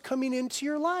 count what's coming into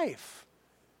your life.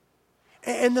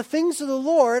 And the things of the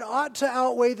Lord ought to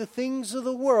outweigh the things of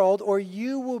the world, or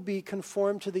you will be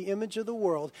conformed to the image of the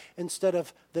world instead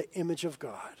of the image of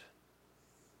God.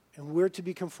 And we're to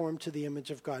be conformed to the image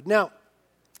of God. Now,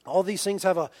 all these things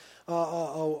have a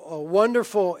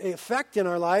wonderful effect in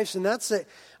our lives, and that's that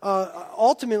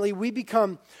ultimately we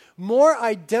become more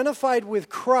identified with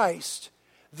Christ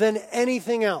than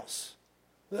anything else.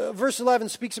 Verse 11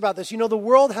 speaks about this. The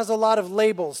world has a lot of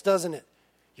labels, doesn't it?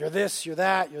 You're this, you're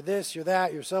that, you're this, you're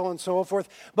that, you're so on and so forth.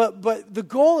 But the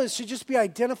goal is to just be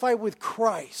identified with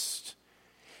Christ.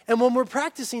 And when we're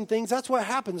practicing things, that's what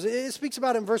happens. It speaks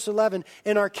about in verse 11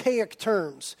 in archaic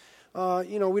terms. We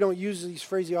don't use these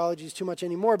phraseologies too much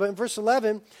anymore. But in verse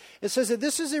 11, it says that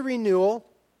this is a renewal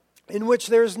in which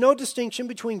there is no distinction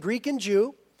between Greek and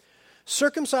Jew,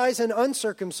 circumcised and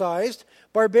uncircumcised,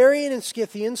 barbarian and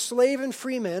Scythian, slave and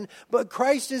free man, but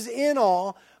Christ is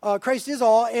all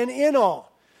and in all.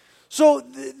 So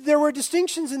there were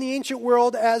distinctions in the ancient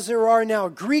world as there are now,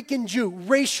 Greek and Jew,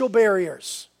 racial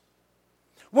barriers.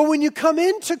 Well, when you come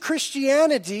into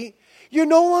Christianity, you're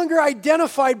no longer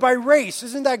identified by race.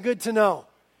 Isn't that good to know?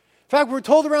 In fact, we're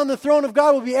told around the throne of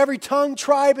God will be every tongue,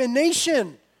 tribe, and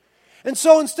nation. And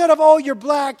so instead of, you're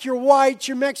black, you're white,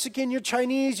 you're Mexican, you're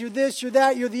Chinese, you're this, you're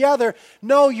that, you're the other.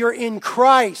 No, you're in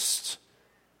Christ.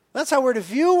 That's how we're to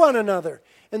view one another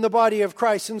in the body of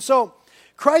Christ. And so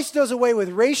Christ does away with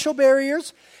racial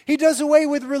barriers. He does away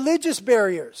with religious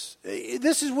barriers.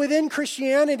 This is within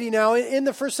Christianity now. In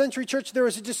the first century church, there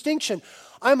was a distinction.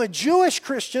 I'm a Jewish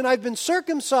Christian. I've been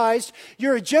circumcised.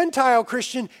 You're a Gentile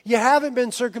Christian. You haven't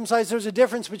been circumcised. There's a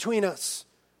difference between us.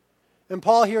 And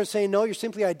Paul here is saying, no, you're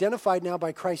simply identified now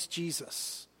by Christ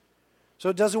Jesus. So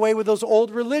it does away with those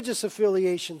old religious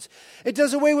affiliations. It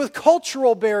does away with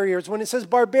cultural barriers when it says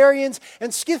barbarians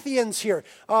and Scythians here.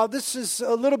 This is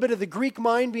a little bit of the Greek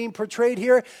mind being portrayed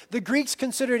here. The Greeks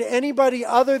considered anybody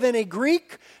other than a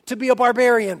Greek to be a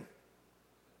barbarian.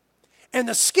 And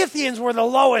the Scythians were the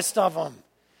lowest of them.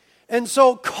 And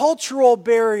so cultural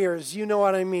barriers, you know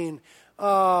what I mean,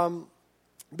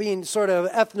 being sort of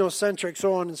ethnocentric,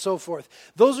 so on and so forth.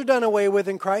 Those are done away with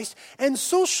in Christ. And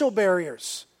social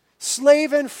barriers.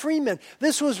 Slave and freeman.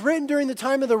 This was written during the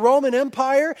time of the Roman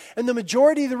Empire, and the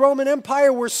majority of the Roman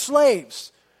Empire were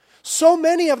slaves. So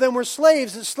many of them were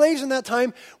slaves that slaves in that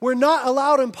time were not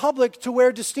allowed in public to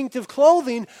wear distinctive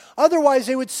clothing. Otherwise,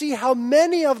 they would see how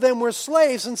many of them were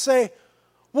slaves and say,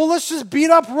 well, let's just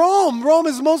beat up Rome. Rome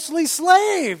is mostly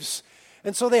slaves.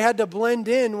 And so they had to blend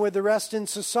in with the rest in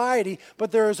society.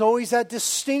 But there is always that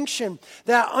distinction,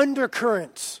 that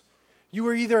undercurrent. You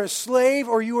were either a slave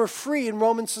or you were free in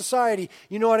Roman society.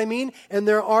 You know what I mean? And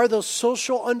there are those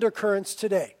social undercurrents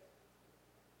today.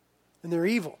 and they're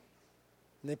evil.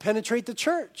 And they penetrate the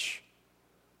church.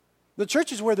 The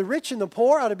church is where the rich and the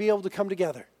poor ought to be able to come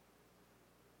together.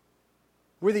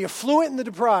 Where the affluent and the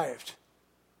deprived.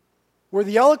 Where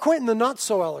the eloquent and the not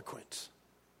so eloquent.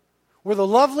 Where the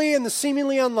lovely and the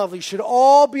seemingly unlovely should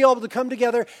all be able to come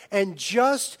together and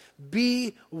just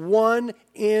be one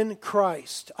in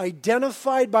Christ.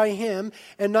 Identified by Him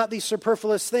and not these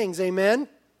superfluous things. Amen?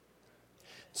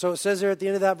 So it says there at the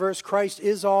end of that verse, Christ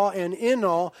is all and in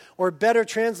all. Or better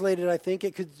translated, I think,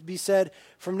 it could be said,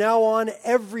 from now on,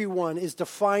 everyone is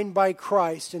defined by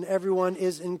Christ and everyone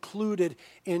is included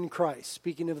in Christ.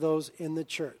 Speaking of those in the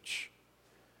church.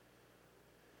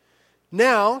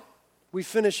 Now, we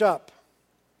finish up.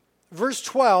 Verse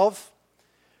 12,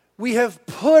 we have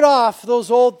put off those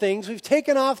old things. We've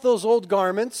taken off those old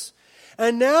garments.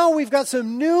 And now we've got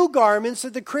some new garments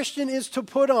that the Christian is to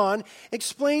put on,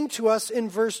 explained to us in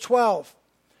verse 12.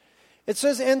 It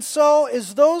says, and so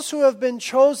as those who have been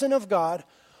chosen of God,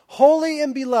 holy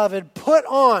and beloved, put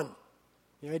on,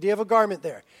 the idea of a garment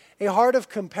there, a heart of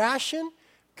compassion,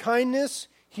 kindness,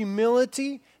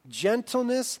 humility,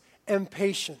 gentleness, and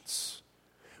patience.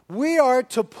 We are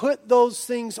to put those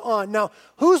things on. Now,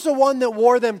 who's the one that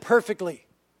wore them perfectly?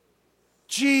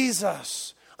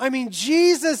 Jesus. I mean,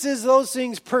 Jesus is those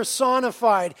things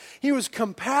personified. He was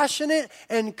compassionate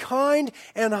and kind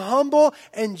and humble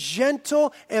and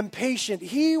gentle and patient.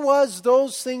 He was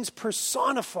those things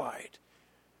personified.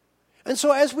 And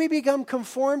so as we become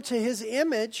conformed to His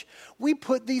image, we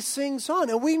put these things on.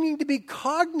 And we need to be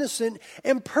cognizant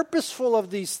and purposeful of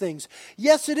these things.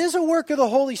 Yes, it is a work of the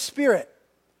Holy Spirit.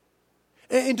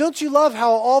 And don't you love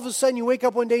how all of a sudden you wake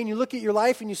up one day and you look at your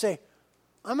life and you say,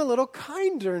 I'm a little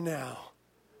kinder now.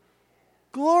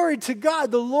 Glory to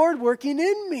God, the Lord working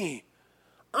in me.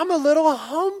 I'm a little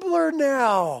humbler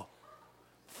now.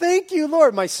 Thank you,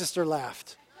 Lord. My sister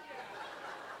laughed.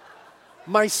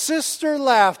 My sister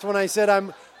laughed when I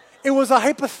said it was a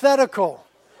hypothetical.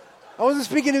 I wasn't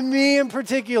speaking to me in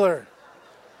particular.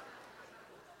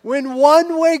 When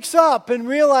one wakes up and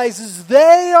realizes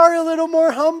they are a little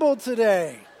more humble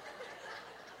today.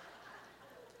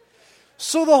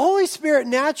 So the Holy Spirit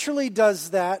naturally does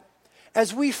that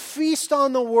as we feast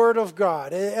on the Word of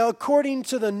God, according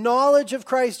to the knowledge of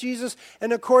Christ Jesus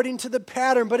and according to the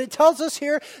pattern. But it tells us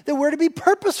here that we're to be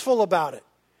purposeful about it.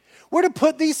 We're to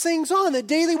put these things on, that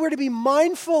daily we're to be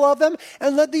mindful of them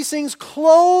and let these things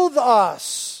clothe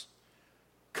us.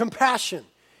 Compassion.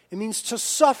 It means to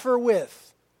suffer with.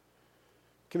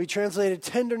 Can be translated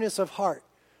tenderness of heart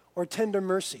or tender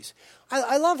mercies.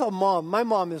 I love a mom. My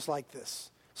mom is like this.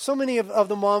 So many of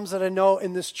the moms that I know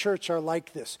in this church are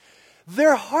like this.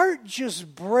 Their heart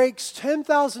just breaks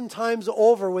 10,000 times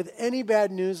over with any bad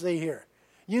news they hear.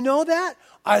 You know that?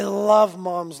 I love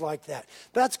moms like that.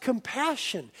 That's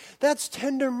compassion. That's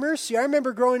tender mercy. I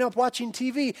remember growing up watching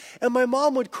TV, and my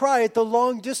mom would cry at the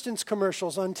long distance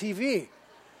commercials on TV.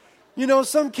 You know,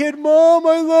 some kid, Mom,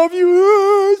 I love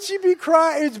you. She'd be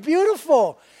crying. It's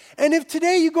beautiful. And if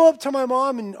today you go up to my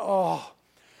mom and,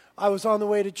 I was on the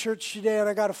way to church today and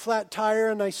I got a flat tire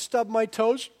and I stubbed my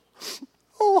toes.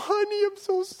 Oh, honey, I'm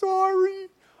so sorry.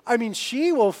 I mean,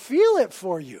 she will feel it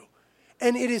for you.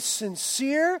 And it is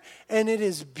sincere and it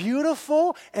is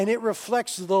beautiful and it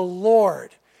reflects the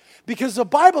Lord. Because the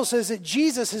Bible says that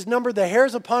Jesus has numbered the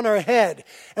hairs upon our head.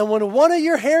 And when one of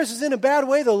your hairs is in a bad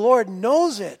way, the Lord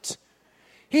knows it.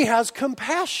 He has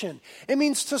compassion. It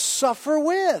means to suffer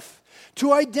with,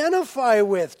 to identify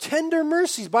with, tender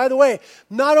mercies. By the way,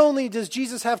 not only does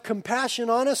Jesus have compassion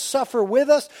on us, suffer with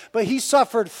us, but He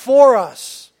suffered for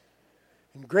us.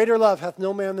 And greater love hath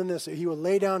no man than this, that He will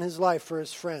lay down His life for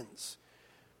His friends.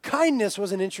 Kindness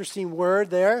was an interesting word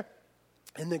there.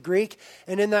 In the Greek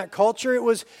and in that culture, it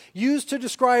was used to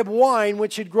describe wine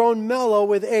which had grown mellow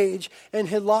with age and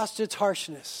had lost its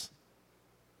harshness.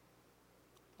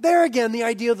 There again, the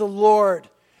idea of the Lord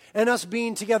and us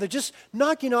being together, just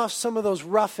knocking off some of those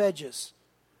rough edges.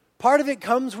 Part of it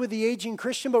comes with the aging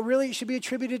Christian, but really it should be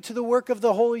attributed to the work of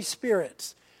the Holy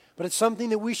Spirit. But it's something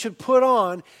that we should put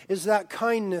on, is that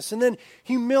kindness. And then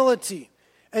humility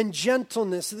and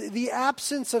gentleness, the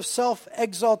absence of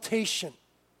self-exaltation.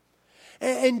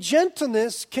 And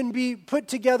gentleness can be put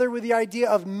together with the idea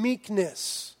of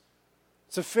meekness.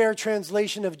 It's a fair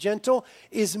translation of gentle,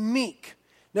 is meek.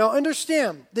 Now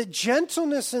understand that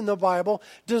gentleness in the Bible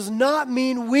does not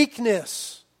mean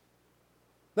weakness.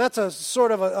 That's a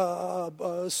sort of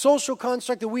a social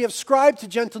construct that we ascribe to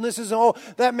gentleness as, oh,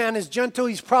 that man is gentle,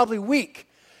 he's probably weak.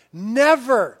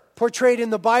 Never portrayed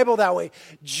in the Bible that way.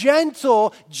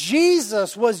 Gentle,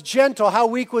 Jesus was gentle. How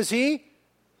weak was He?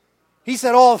 He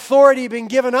said all authority had been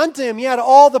given unto him. He had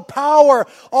all the power,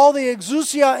 all the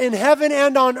exousia in heaven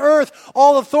and on earth.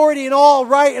 All authority and all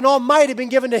right and all might had been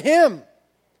given to him.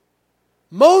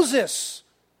 Moses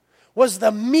was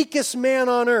the meekest man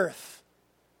on earth.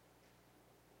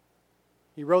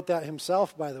 He wrote that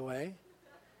himself, by the way.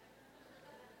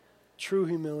 True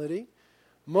humility.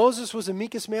 Moses was the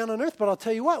meekest man on earth, but I'll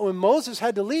tell you what, when Moses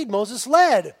had to lead, Moses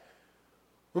led.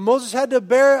 When Moses had to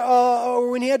or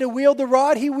when he had to wield the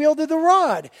rod, he wielded the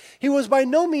rod. He was by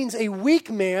no means a weak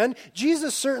man.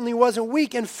 Jesus certainly wasn't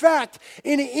weak. In fact,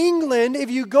 in England, if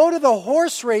you go to the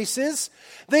horse races,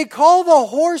 they call the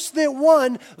horse that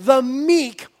won the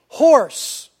meek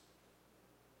horse.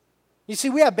 You see,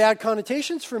 we have bad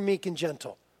connotations for meek and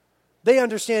gentle. They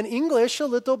understand English a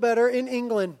little better in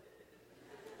England.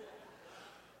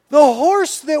 The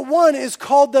horse that won is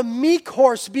called the meek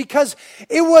horse because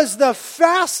it was the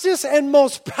fastest and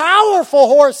most powerful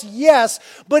horse, yes,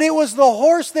 but it was the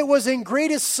horse that was in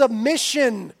greatest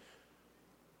submission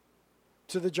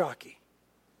to the jockey.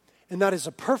 And that is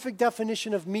a perfect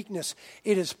definition of meekness.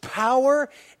 It is power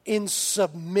in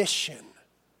submission.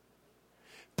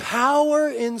 Power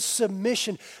in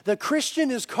submission. The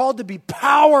Christian is called to be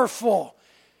powerful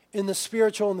in the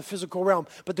spiritual and the physical realm.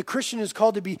 But the Christian is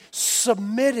called to be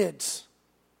submitted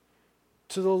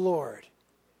to the Lord.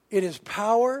 It is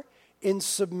power in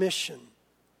submission.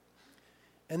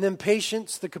 And then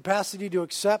patience, the capacity to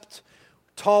accept,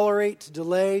 tolerate,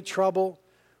 delay, trouble,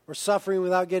 or suffering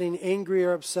without getting angry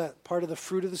or upset. Part of the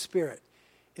fruit of the Spirit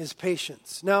is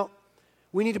patience. Now,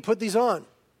 we need to put these on.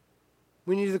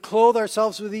 We need to clothe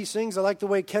ourselves with these things. I like the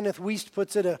way Kenneth Wuest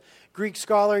puts it, a Greek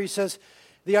scholar. He says,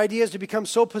 the idea is to become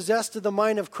so possessed of the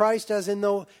mind of Christ as in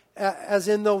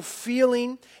though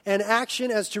feeling and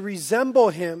action as to resemble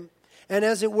him and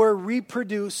as it were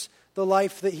reproduce the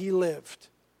life that he lived.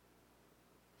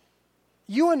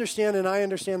 You understand and I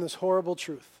understand this horrible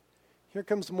truth. Here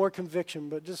comes more conviction,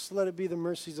 but just let it be the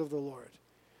mercies of the Lord.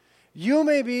 You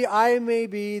may be, I may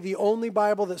be the only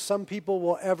Bible that some people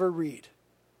will ever read.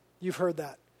 You've heard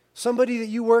that. Somebody that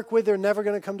you work with, they're never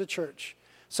going to come to church.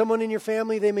 Someone in your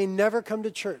family, they may never come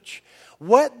to church.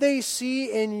 What they see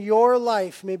in your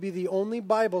life may be the only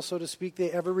Bible, so to speak,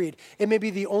 they ever read. It may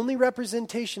be the only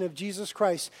representation of Jesus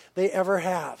Christ they ever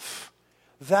have.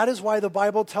 That is why the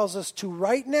Bible tells us to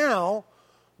right now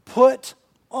put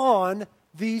on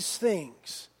these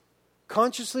things.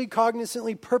 Consciously,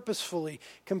 cognizantly, purposefully.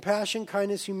 Compassion,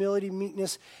 kindness, humility,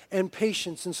 meekness, and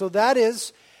patience. And so that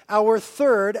is our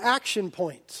third action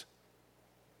point.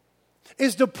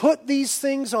 Is to put these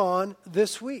things on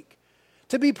this week.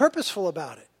 To be purposeful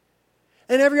about it.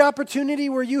 And every opportunity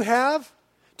where you have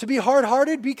to be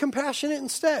hard-hearted, be compassionate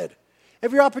instead.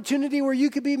 Every opportunity where you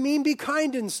could be mean, be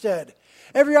kind instead.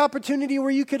 Every opportunity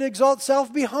where you could exalt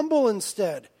self, be humble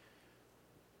instead.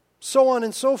 So on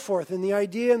and so forth. And the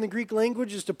idea in the Greek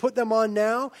language is to put them on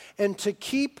now and to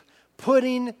keep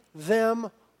putting them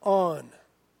on.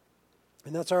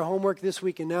 And that's our homework this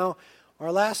week. And now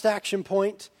our last action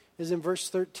point is in verse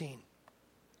 13.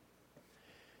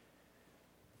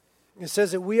 It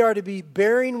says that we are to be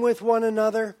bearing with one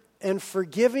another and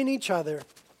forgiving each other,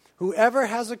 whoever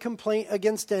has a complaint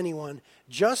against anyone,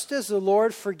 just as the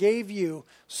Lord forgave you,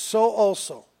 so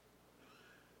also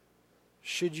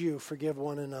should you forgive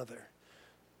one another.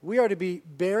 We are to be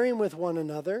bearing with one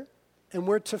another, and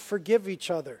we're to forgive each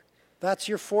other. That's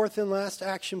your fourth and last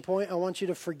action point. I want you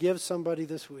to forgive somebody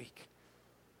this week.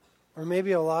 Or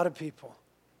maybe a lot of people.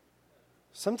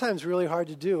 Sometimes really hard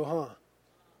to do, huh?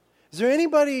 Is there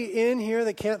anybody in here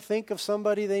that can't think of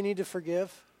somebody they need to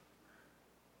forgive?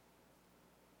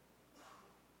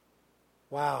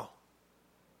 Wow.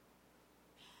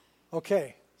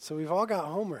 Okay, so we've all got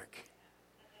homework.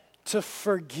 To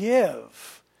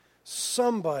forgive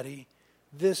somebody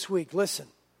this week. Listen,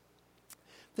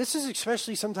 this is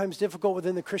especially sometimes difficult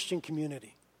within the Christian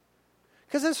community.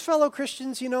 Because as fellow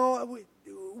Christians, you know,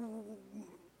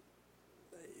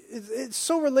 it's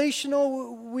so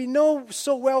relational. We know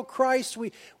so well Christ.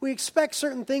 We expect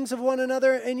certain things of one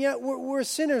another, and yet we're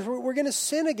sinners. We're going to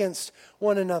sin against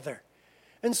one another.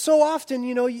 And so often,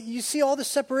 you know, you see all the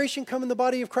separation come in the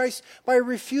body of Christ by a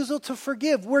refusal to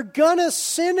forgive. We're going to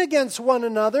sin against one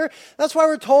another. That's why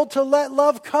we're told to let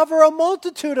love cover a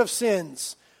multitude of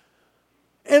sins.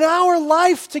 In our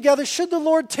life together, should the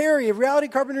Lord tarry, Reality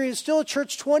Carpentry is still a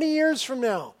church 20 years from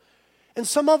now. And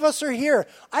some of us are here.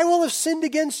 I will have sinned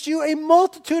against you a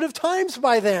multitude of times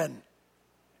by then.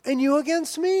 And you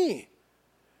against me.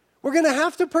 We're going to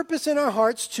have to purpose in our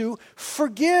hearts to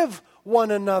forgive one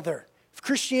another. If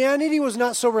Christianity was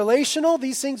not so relational,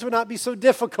 these things would not be so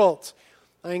difficult.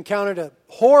 I encountered a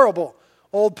horrible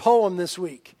old poem this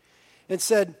week. and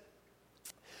said,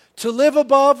 to live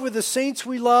above with the saints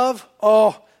we love,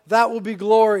 oh, that will be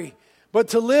glory. But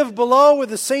to live below with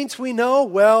the saints we know,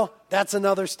 well, that's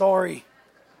another story.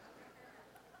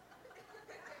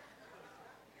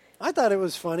 I thought it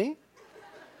was funny,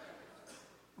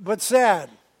 but sad.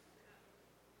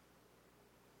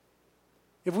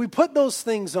 If we put those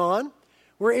things on,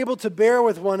 we're able to bear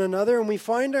with one another, and we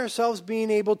find ourselves being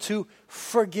able to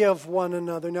forgive one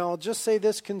another. Now, I'll just say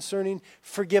this concerning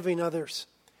forgiving others.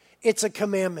 It's a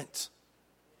commandment.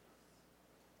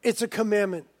 It's a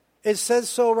commandment. It says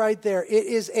so right there. It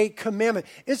is a commandment.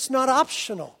 It's not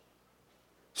optional.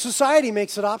 Society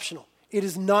makes it optional. It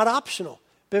is not optional,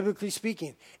 biblically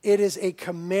speaking. It is a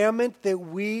commandment that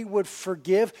we would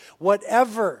forgive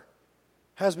whatever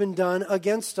has been done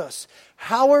against us.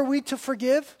 How are we to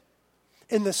forgive?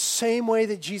 In the same way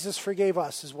that Jesus forgave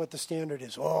us is what the standard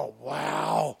is. Oh,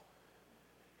 wow.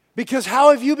 Because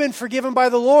how have you been forgiven by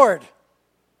the Lord?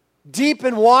 Deep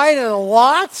and wide and a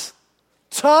lot?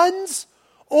 Tons?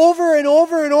 Over and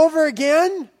over and over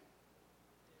again?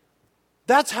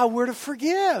 That's how we're to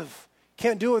forgive.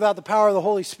 Can't do it without the power of the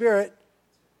Holy Spirit.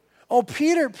 Oh,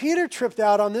 Peter tripped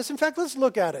out on this. In fact, let's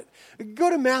look at it. Go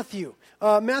to Matthew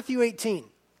 18.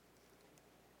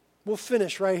 We'll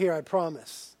finish right here, I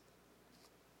promise.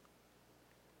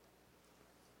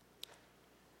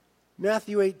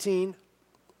 Matthew 18.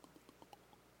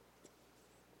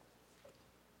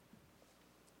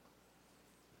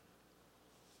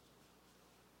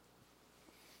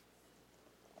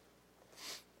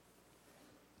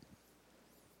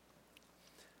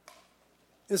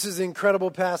 This is an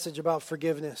incredible passage about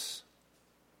forgiveness.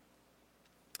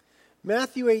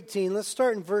 Matthew 18, let's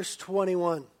start in verse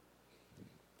 21.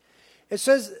 It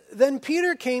says, then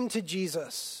Peter came to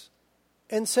Jesus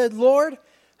and said, Lord,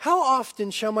 how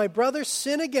often shall my brother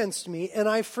sin against me and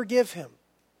I forgive him?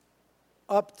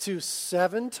 Up to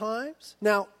 7 times?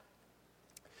 Now,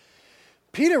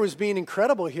 Peter was being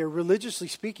incredible here, religiously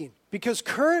speaking, because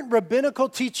current rabbinical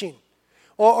teaching,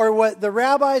 or what the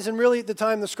rabbis and really at the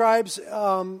time the scribes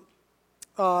taught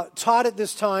at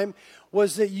this time,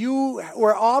 was that you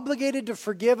were obligated to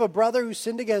forgive a brother who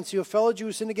sinned against you, a fellow Jew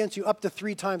who sinned against you, up to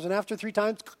 3 times. And after 3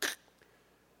 times,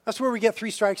 that's where we get 3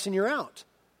 strikes and you're out.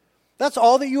 That's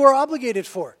all that you are obligated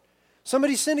for.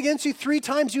 Somebody sinned against you 3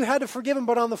 times, you had to forgive him,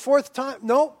 but on the 4th time,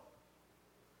 no.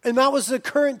 And that was the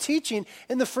current teaching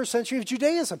in the first century of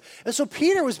Judaism. And so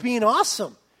Peter was being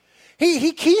awesome.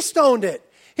 He keystoned it.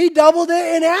 He doubled it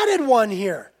and added 1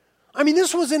 here. I mean,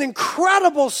 this was an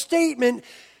incredible statement,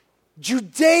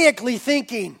 Judaically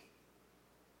thinking.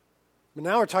 But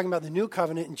now we're talking about the new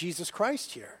covenant in Jesus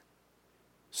Christ here.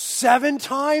 7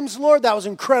 times, Lord? That was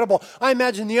incredible. I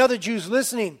imagine the other Jews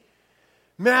listening,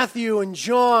 Matthew and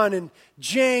John and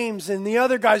James and the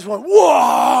other guys went,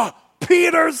 whoa,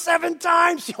 Peter, 7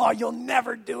 times? Oh, you'll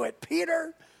never do it,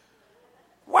 Peter.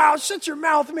 Wow, shut your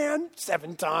mouth, man.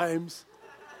 7 times.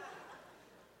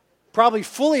 Probably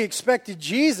fully expected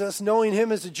Jesus, knowing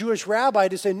him as a Jewish rabbi,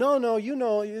 to say, no, you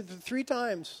know, 3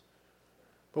 times.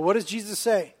 But what does Jesus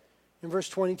say in verse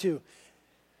 22?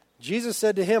 Jesus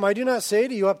said to him, I do not say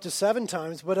to you up to 7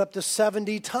 times, but up to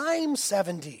 70 times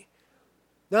 70.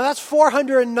 Now that's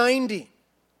 490.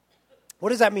 What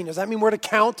does that mean? Does that mean we're to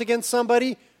count against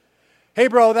somebody? Hey,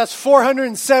 bro, that's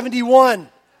 471.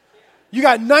 You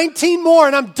got 19 more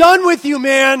and I'm done with you,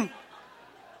 man.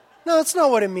 No, that's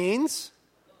not what it means.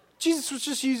 Jesus was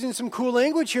just using some cool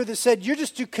language here that said you're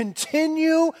just to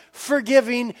continue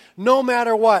forgiving no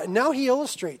matter what. And now he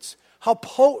illustrates how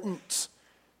potent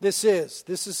this is.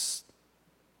 This is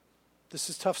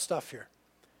tough stuff here.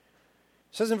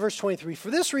 It says in verse 23, for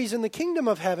this reason the kingdom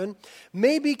of heaven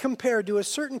may be compared to a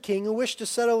certain king who wished to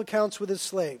settle accounts with his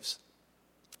slaves.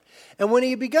 And when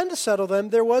he had begun to settle them,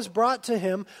 there was brought to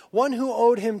him one who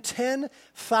owed him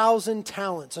 10,000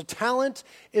 talents. A talent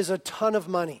is a ton of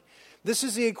money. This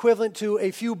is the equivalent to a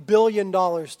few $1 billion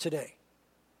today.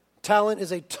 Talent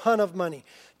is a ton of money.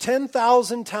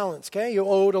 10,000 talents, okay? You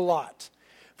owed a lot.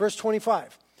 Verse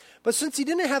 25. But since he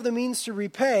didn't have the means to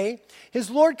repay,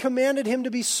 his Lord commanded him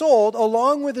to be sold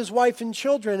along with his wife and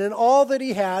children and all that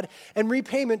he had, and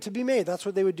repayment to be made. That's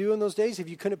what they would do in those days. If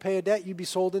you couldn't pay a debt, you'd be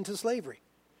sold into slavery.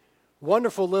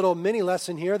 Wonderful little mini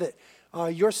lesson here that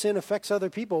your sin affects other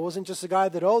people. It wasn't just the guy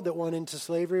that owed that went into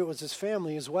slavery, it was his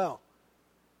family as well.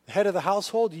 The head of the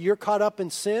household, you're caught up in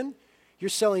sin, you're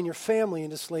selling your family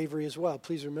into slavery as well.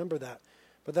 Please remember that.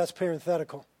 But that's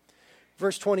parenthetical.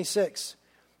 Verse 26.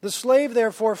 The slave,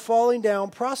 therefore, falling down,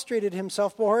 prostrated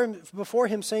himself before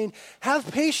him, saying,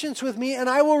 have patience with me, and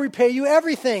I will repay you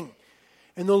everything.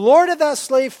 And the Lord of that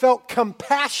slave felt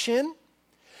compassion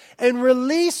and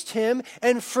released him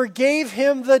and forgave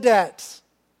him the debt.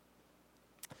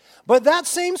 But that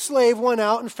same slave went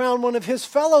out and found one of his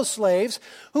fellow slaves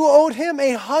who owed him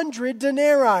 100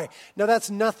 denarii. Now that's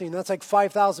nothing. That's like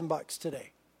 $5,000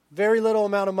 today. Very little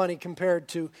amount of money compared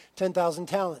to 10,000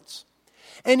 talents.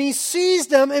 And he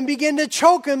seized him and began to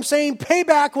choke him, saying, "Pay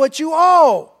back what you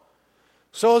owe."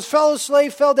 So his fellow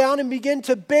slave fell down and began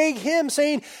to beg him,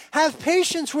 saying, "Have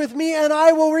patience with me and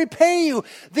I will repay you."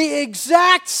 The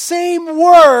exact same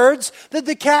words that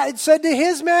the cat had said to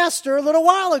his master a little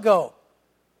while ago.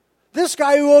 This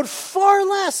guy who owed far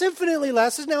less, infinitely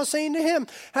less, is now saying to him,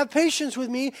 "Have patience with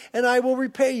me and I will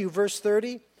repay you." Verse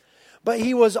 30. But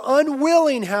he was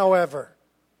unwilling, however,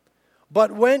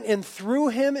 but went and threw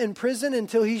him in prison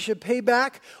until he should pay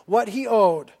back what he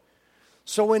owed.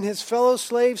 So when his fellow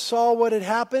slaves saw what had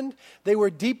happened, they were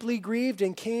deeply grieved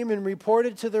and came and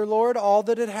reported to their Lord all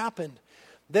that had happened.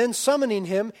 Then summoning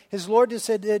him, his Lord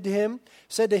said to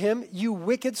him, "You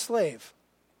wicked slave,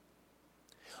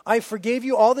 I forgave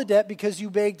you all the debt because you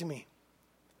begged me.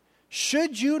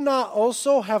 Should you not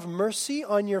also have mercy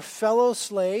on your fellow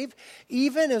slave,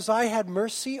 even as I had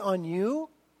mercy on you?"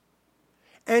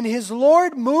 And his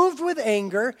Lord, moved with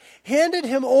anger, handed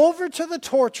him over to the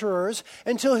torturers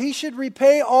until he should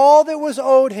repay all that was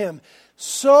owed him.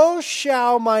 So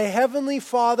shall my heavenly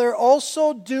Father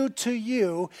also do to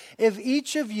you if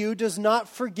each of you does not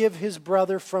forgive his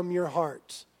brother from your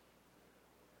heart.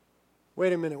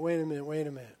 Wait a minute.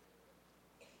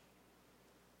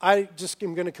 I just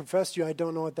am going to confess to you, I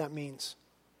don't know what that means.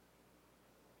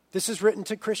 This is written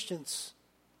to Christians.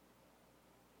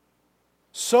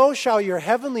 So shall your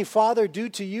heavenly Father do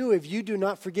to you if you do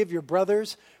not forgive your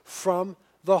brothers from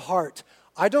the heart.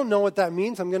 I don't know what that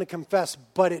means, I'm going to confess,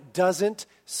 but it doesn't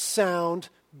sound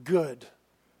good.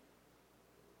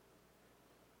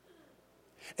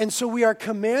 And so we are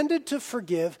commanded to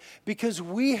forgive because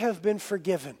we have been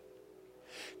forgiven.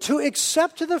 To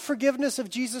accept the forgiveness of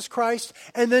Jesus Christ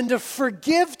and then to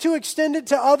forgive, to extend it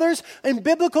to others, in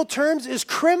biblical terms, is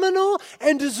criminal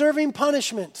and deserving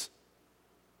punishment.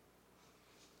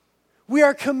 We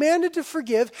are commanded to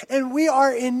forgive, and we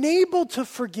are enabled to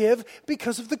forgive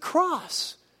because of the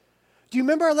cross. Do you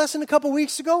remember our lesson a couple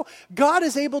weeks ago? God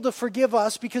is able to forgive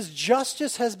us because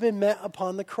justice has been met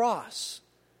upon the cross.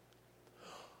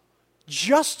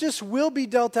 Justice will be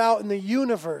dealt out in the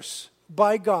universe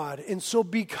by God. And so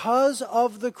because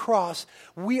of the cross,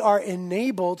 we are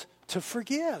enabled to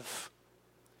forgive.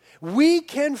 We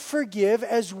can forgive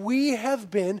as we have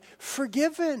been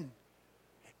forgiven.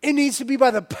 It needs to be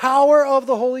by the power of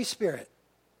the Holy Spirit.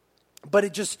 But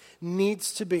it just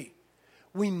needs to be.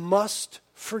 We must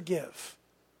forgive.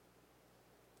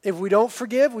 If we don't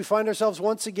forgive, we find ourselves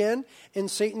once again in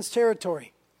Satan's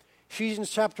territory. Ephesians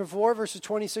chapter 4, verses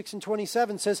 26 and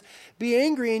 27 says, "Be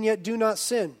angry and yet do not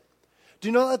sin.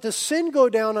 Do not let the sin go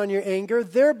down on your anger,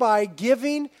 thereby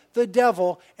giving the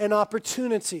devil an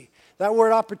opportunity." That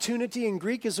word opportunity in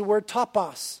Greek is the word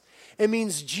topos. It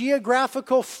means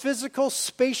geographical, physical,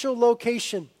 spatial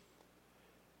location.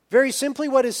 Very simply,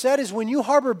 what is said is when you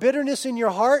harbor bitterness in your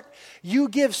heart, you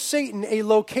give Satan a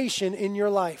location in your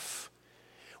life.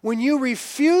 When you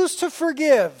refuse to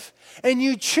forgive and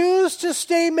you choose to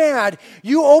stay mad,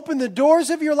 you open the doors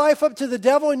of your life up to the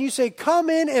devil and you say, "Come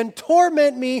in and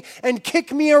torment me and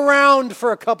kick me around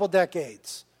for a couple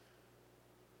decades."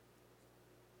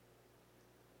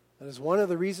 That is one of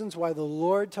the reasons why the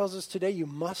Lord tells us today you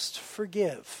must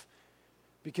forgive.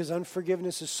 Because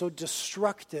unforgiveness is so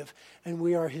destructive and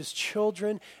we are His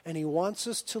children and He wants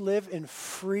us to live in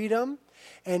freedom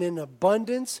and in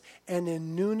abundance and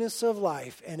in newness of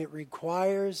life. And it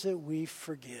requires that we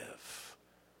forgive.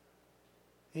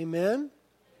 Amen?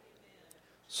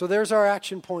 So there's our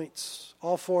action points,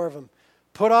 all 4 of them.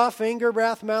 Put off anger,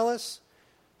 wrath, malice.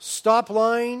 Stop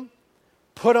lying.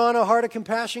 Put on a heart of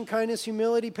compassion, kindness,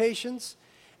 humility, patience.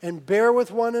 And bear with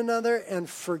one another and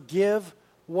forgive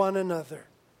one another.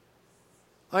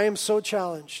 I am so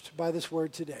challenged by this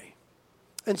word today.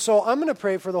 And so I'm going to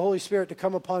pray for the Holy Spirit to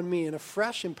come upon me in a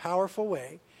fresh and powerful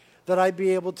way that I'd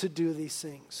be able to do these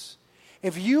things.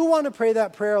 If you want to pray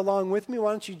that prayer along with me,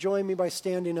 why don't you join me by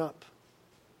standing up?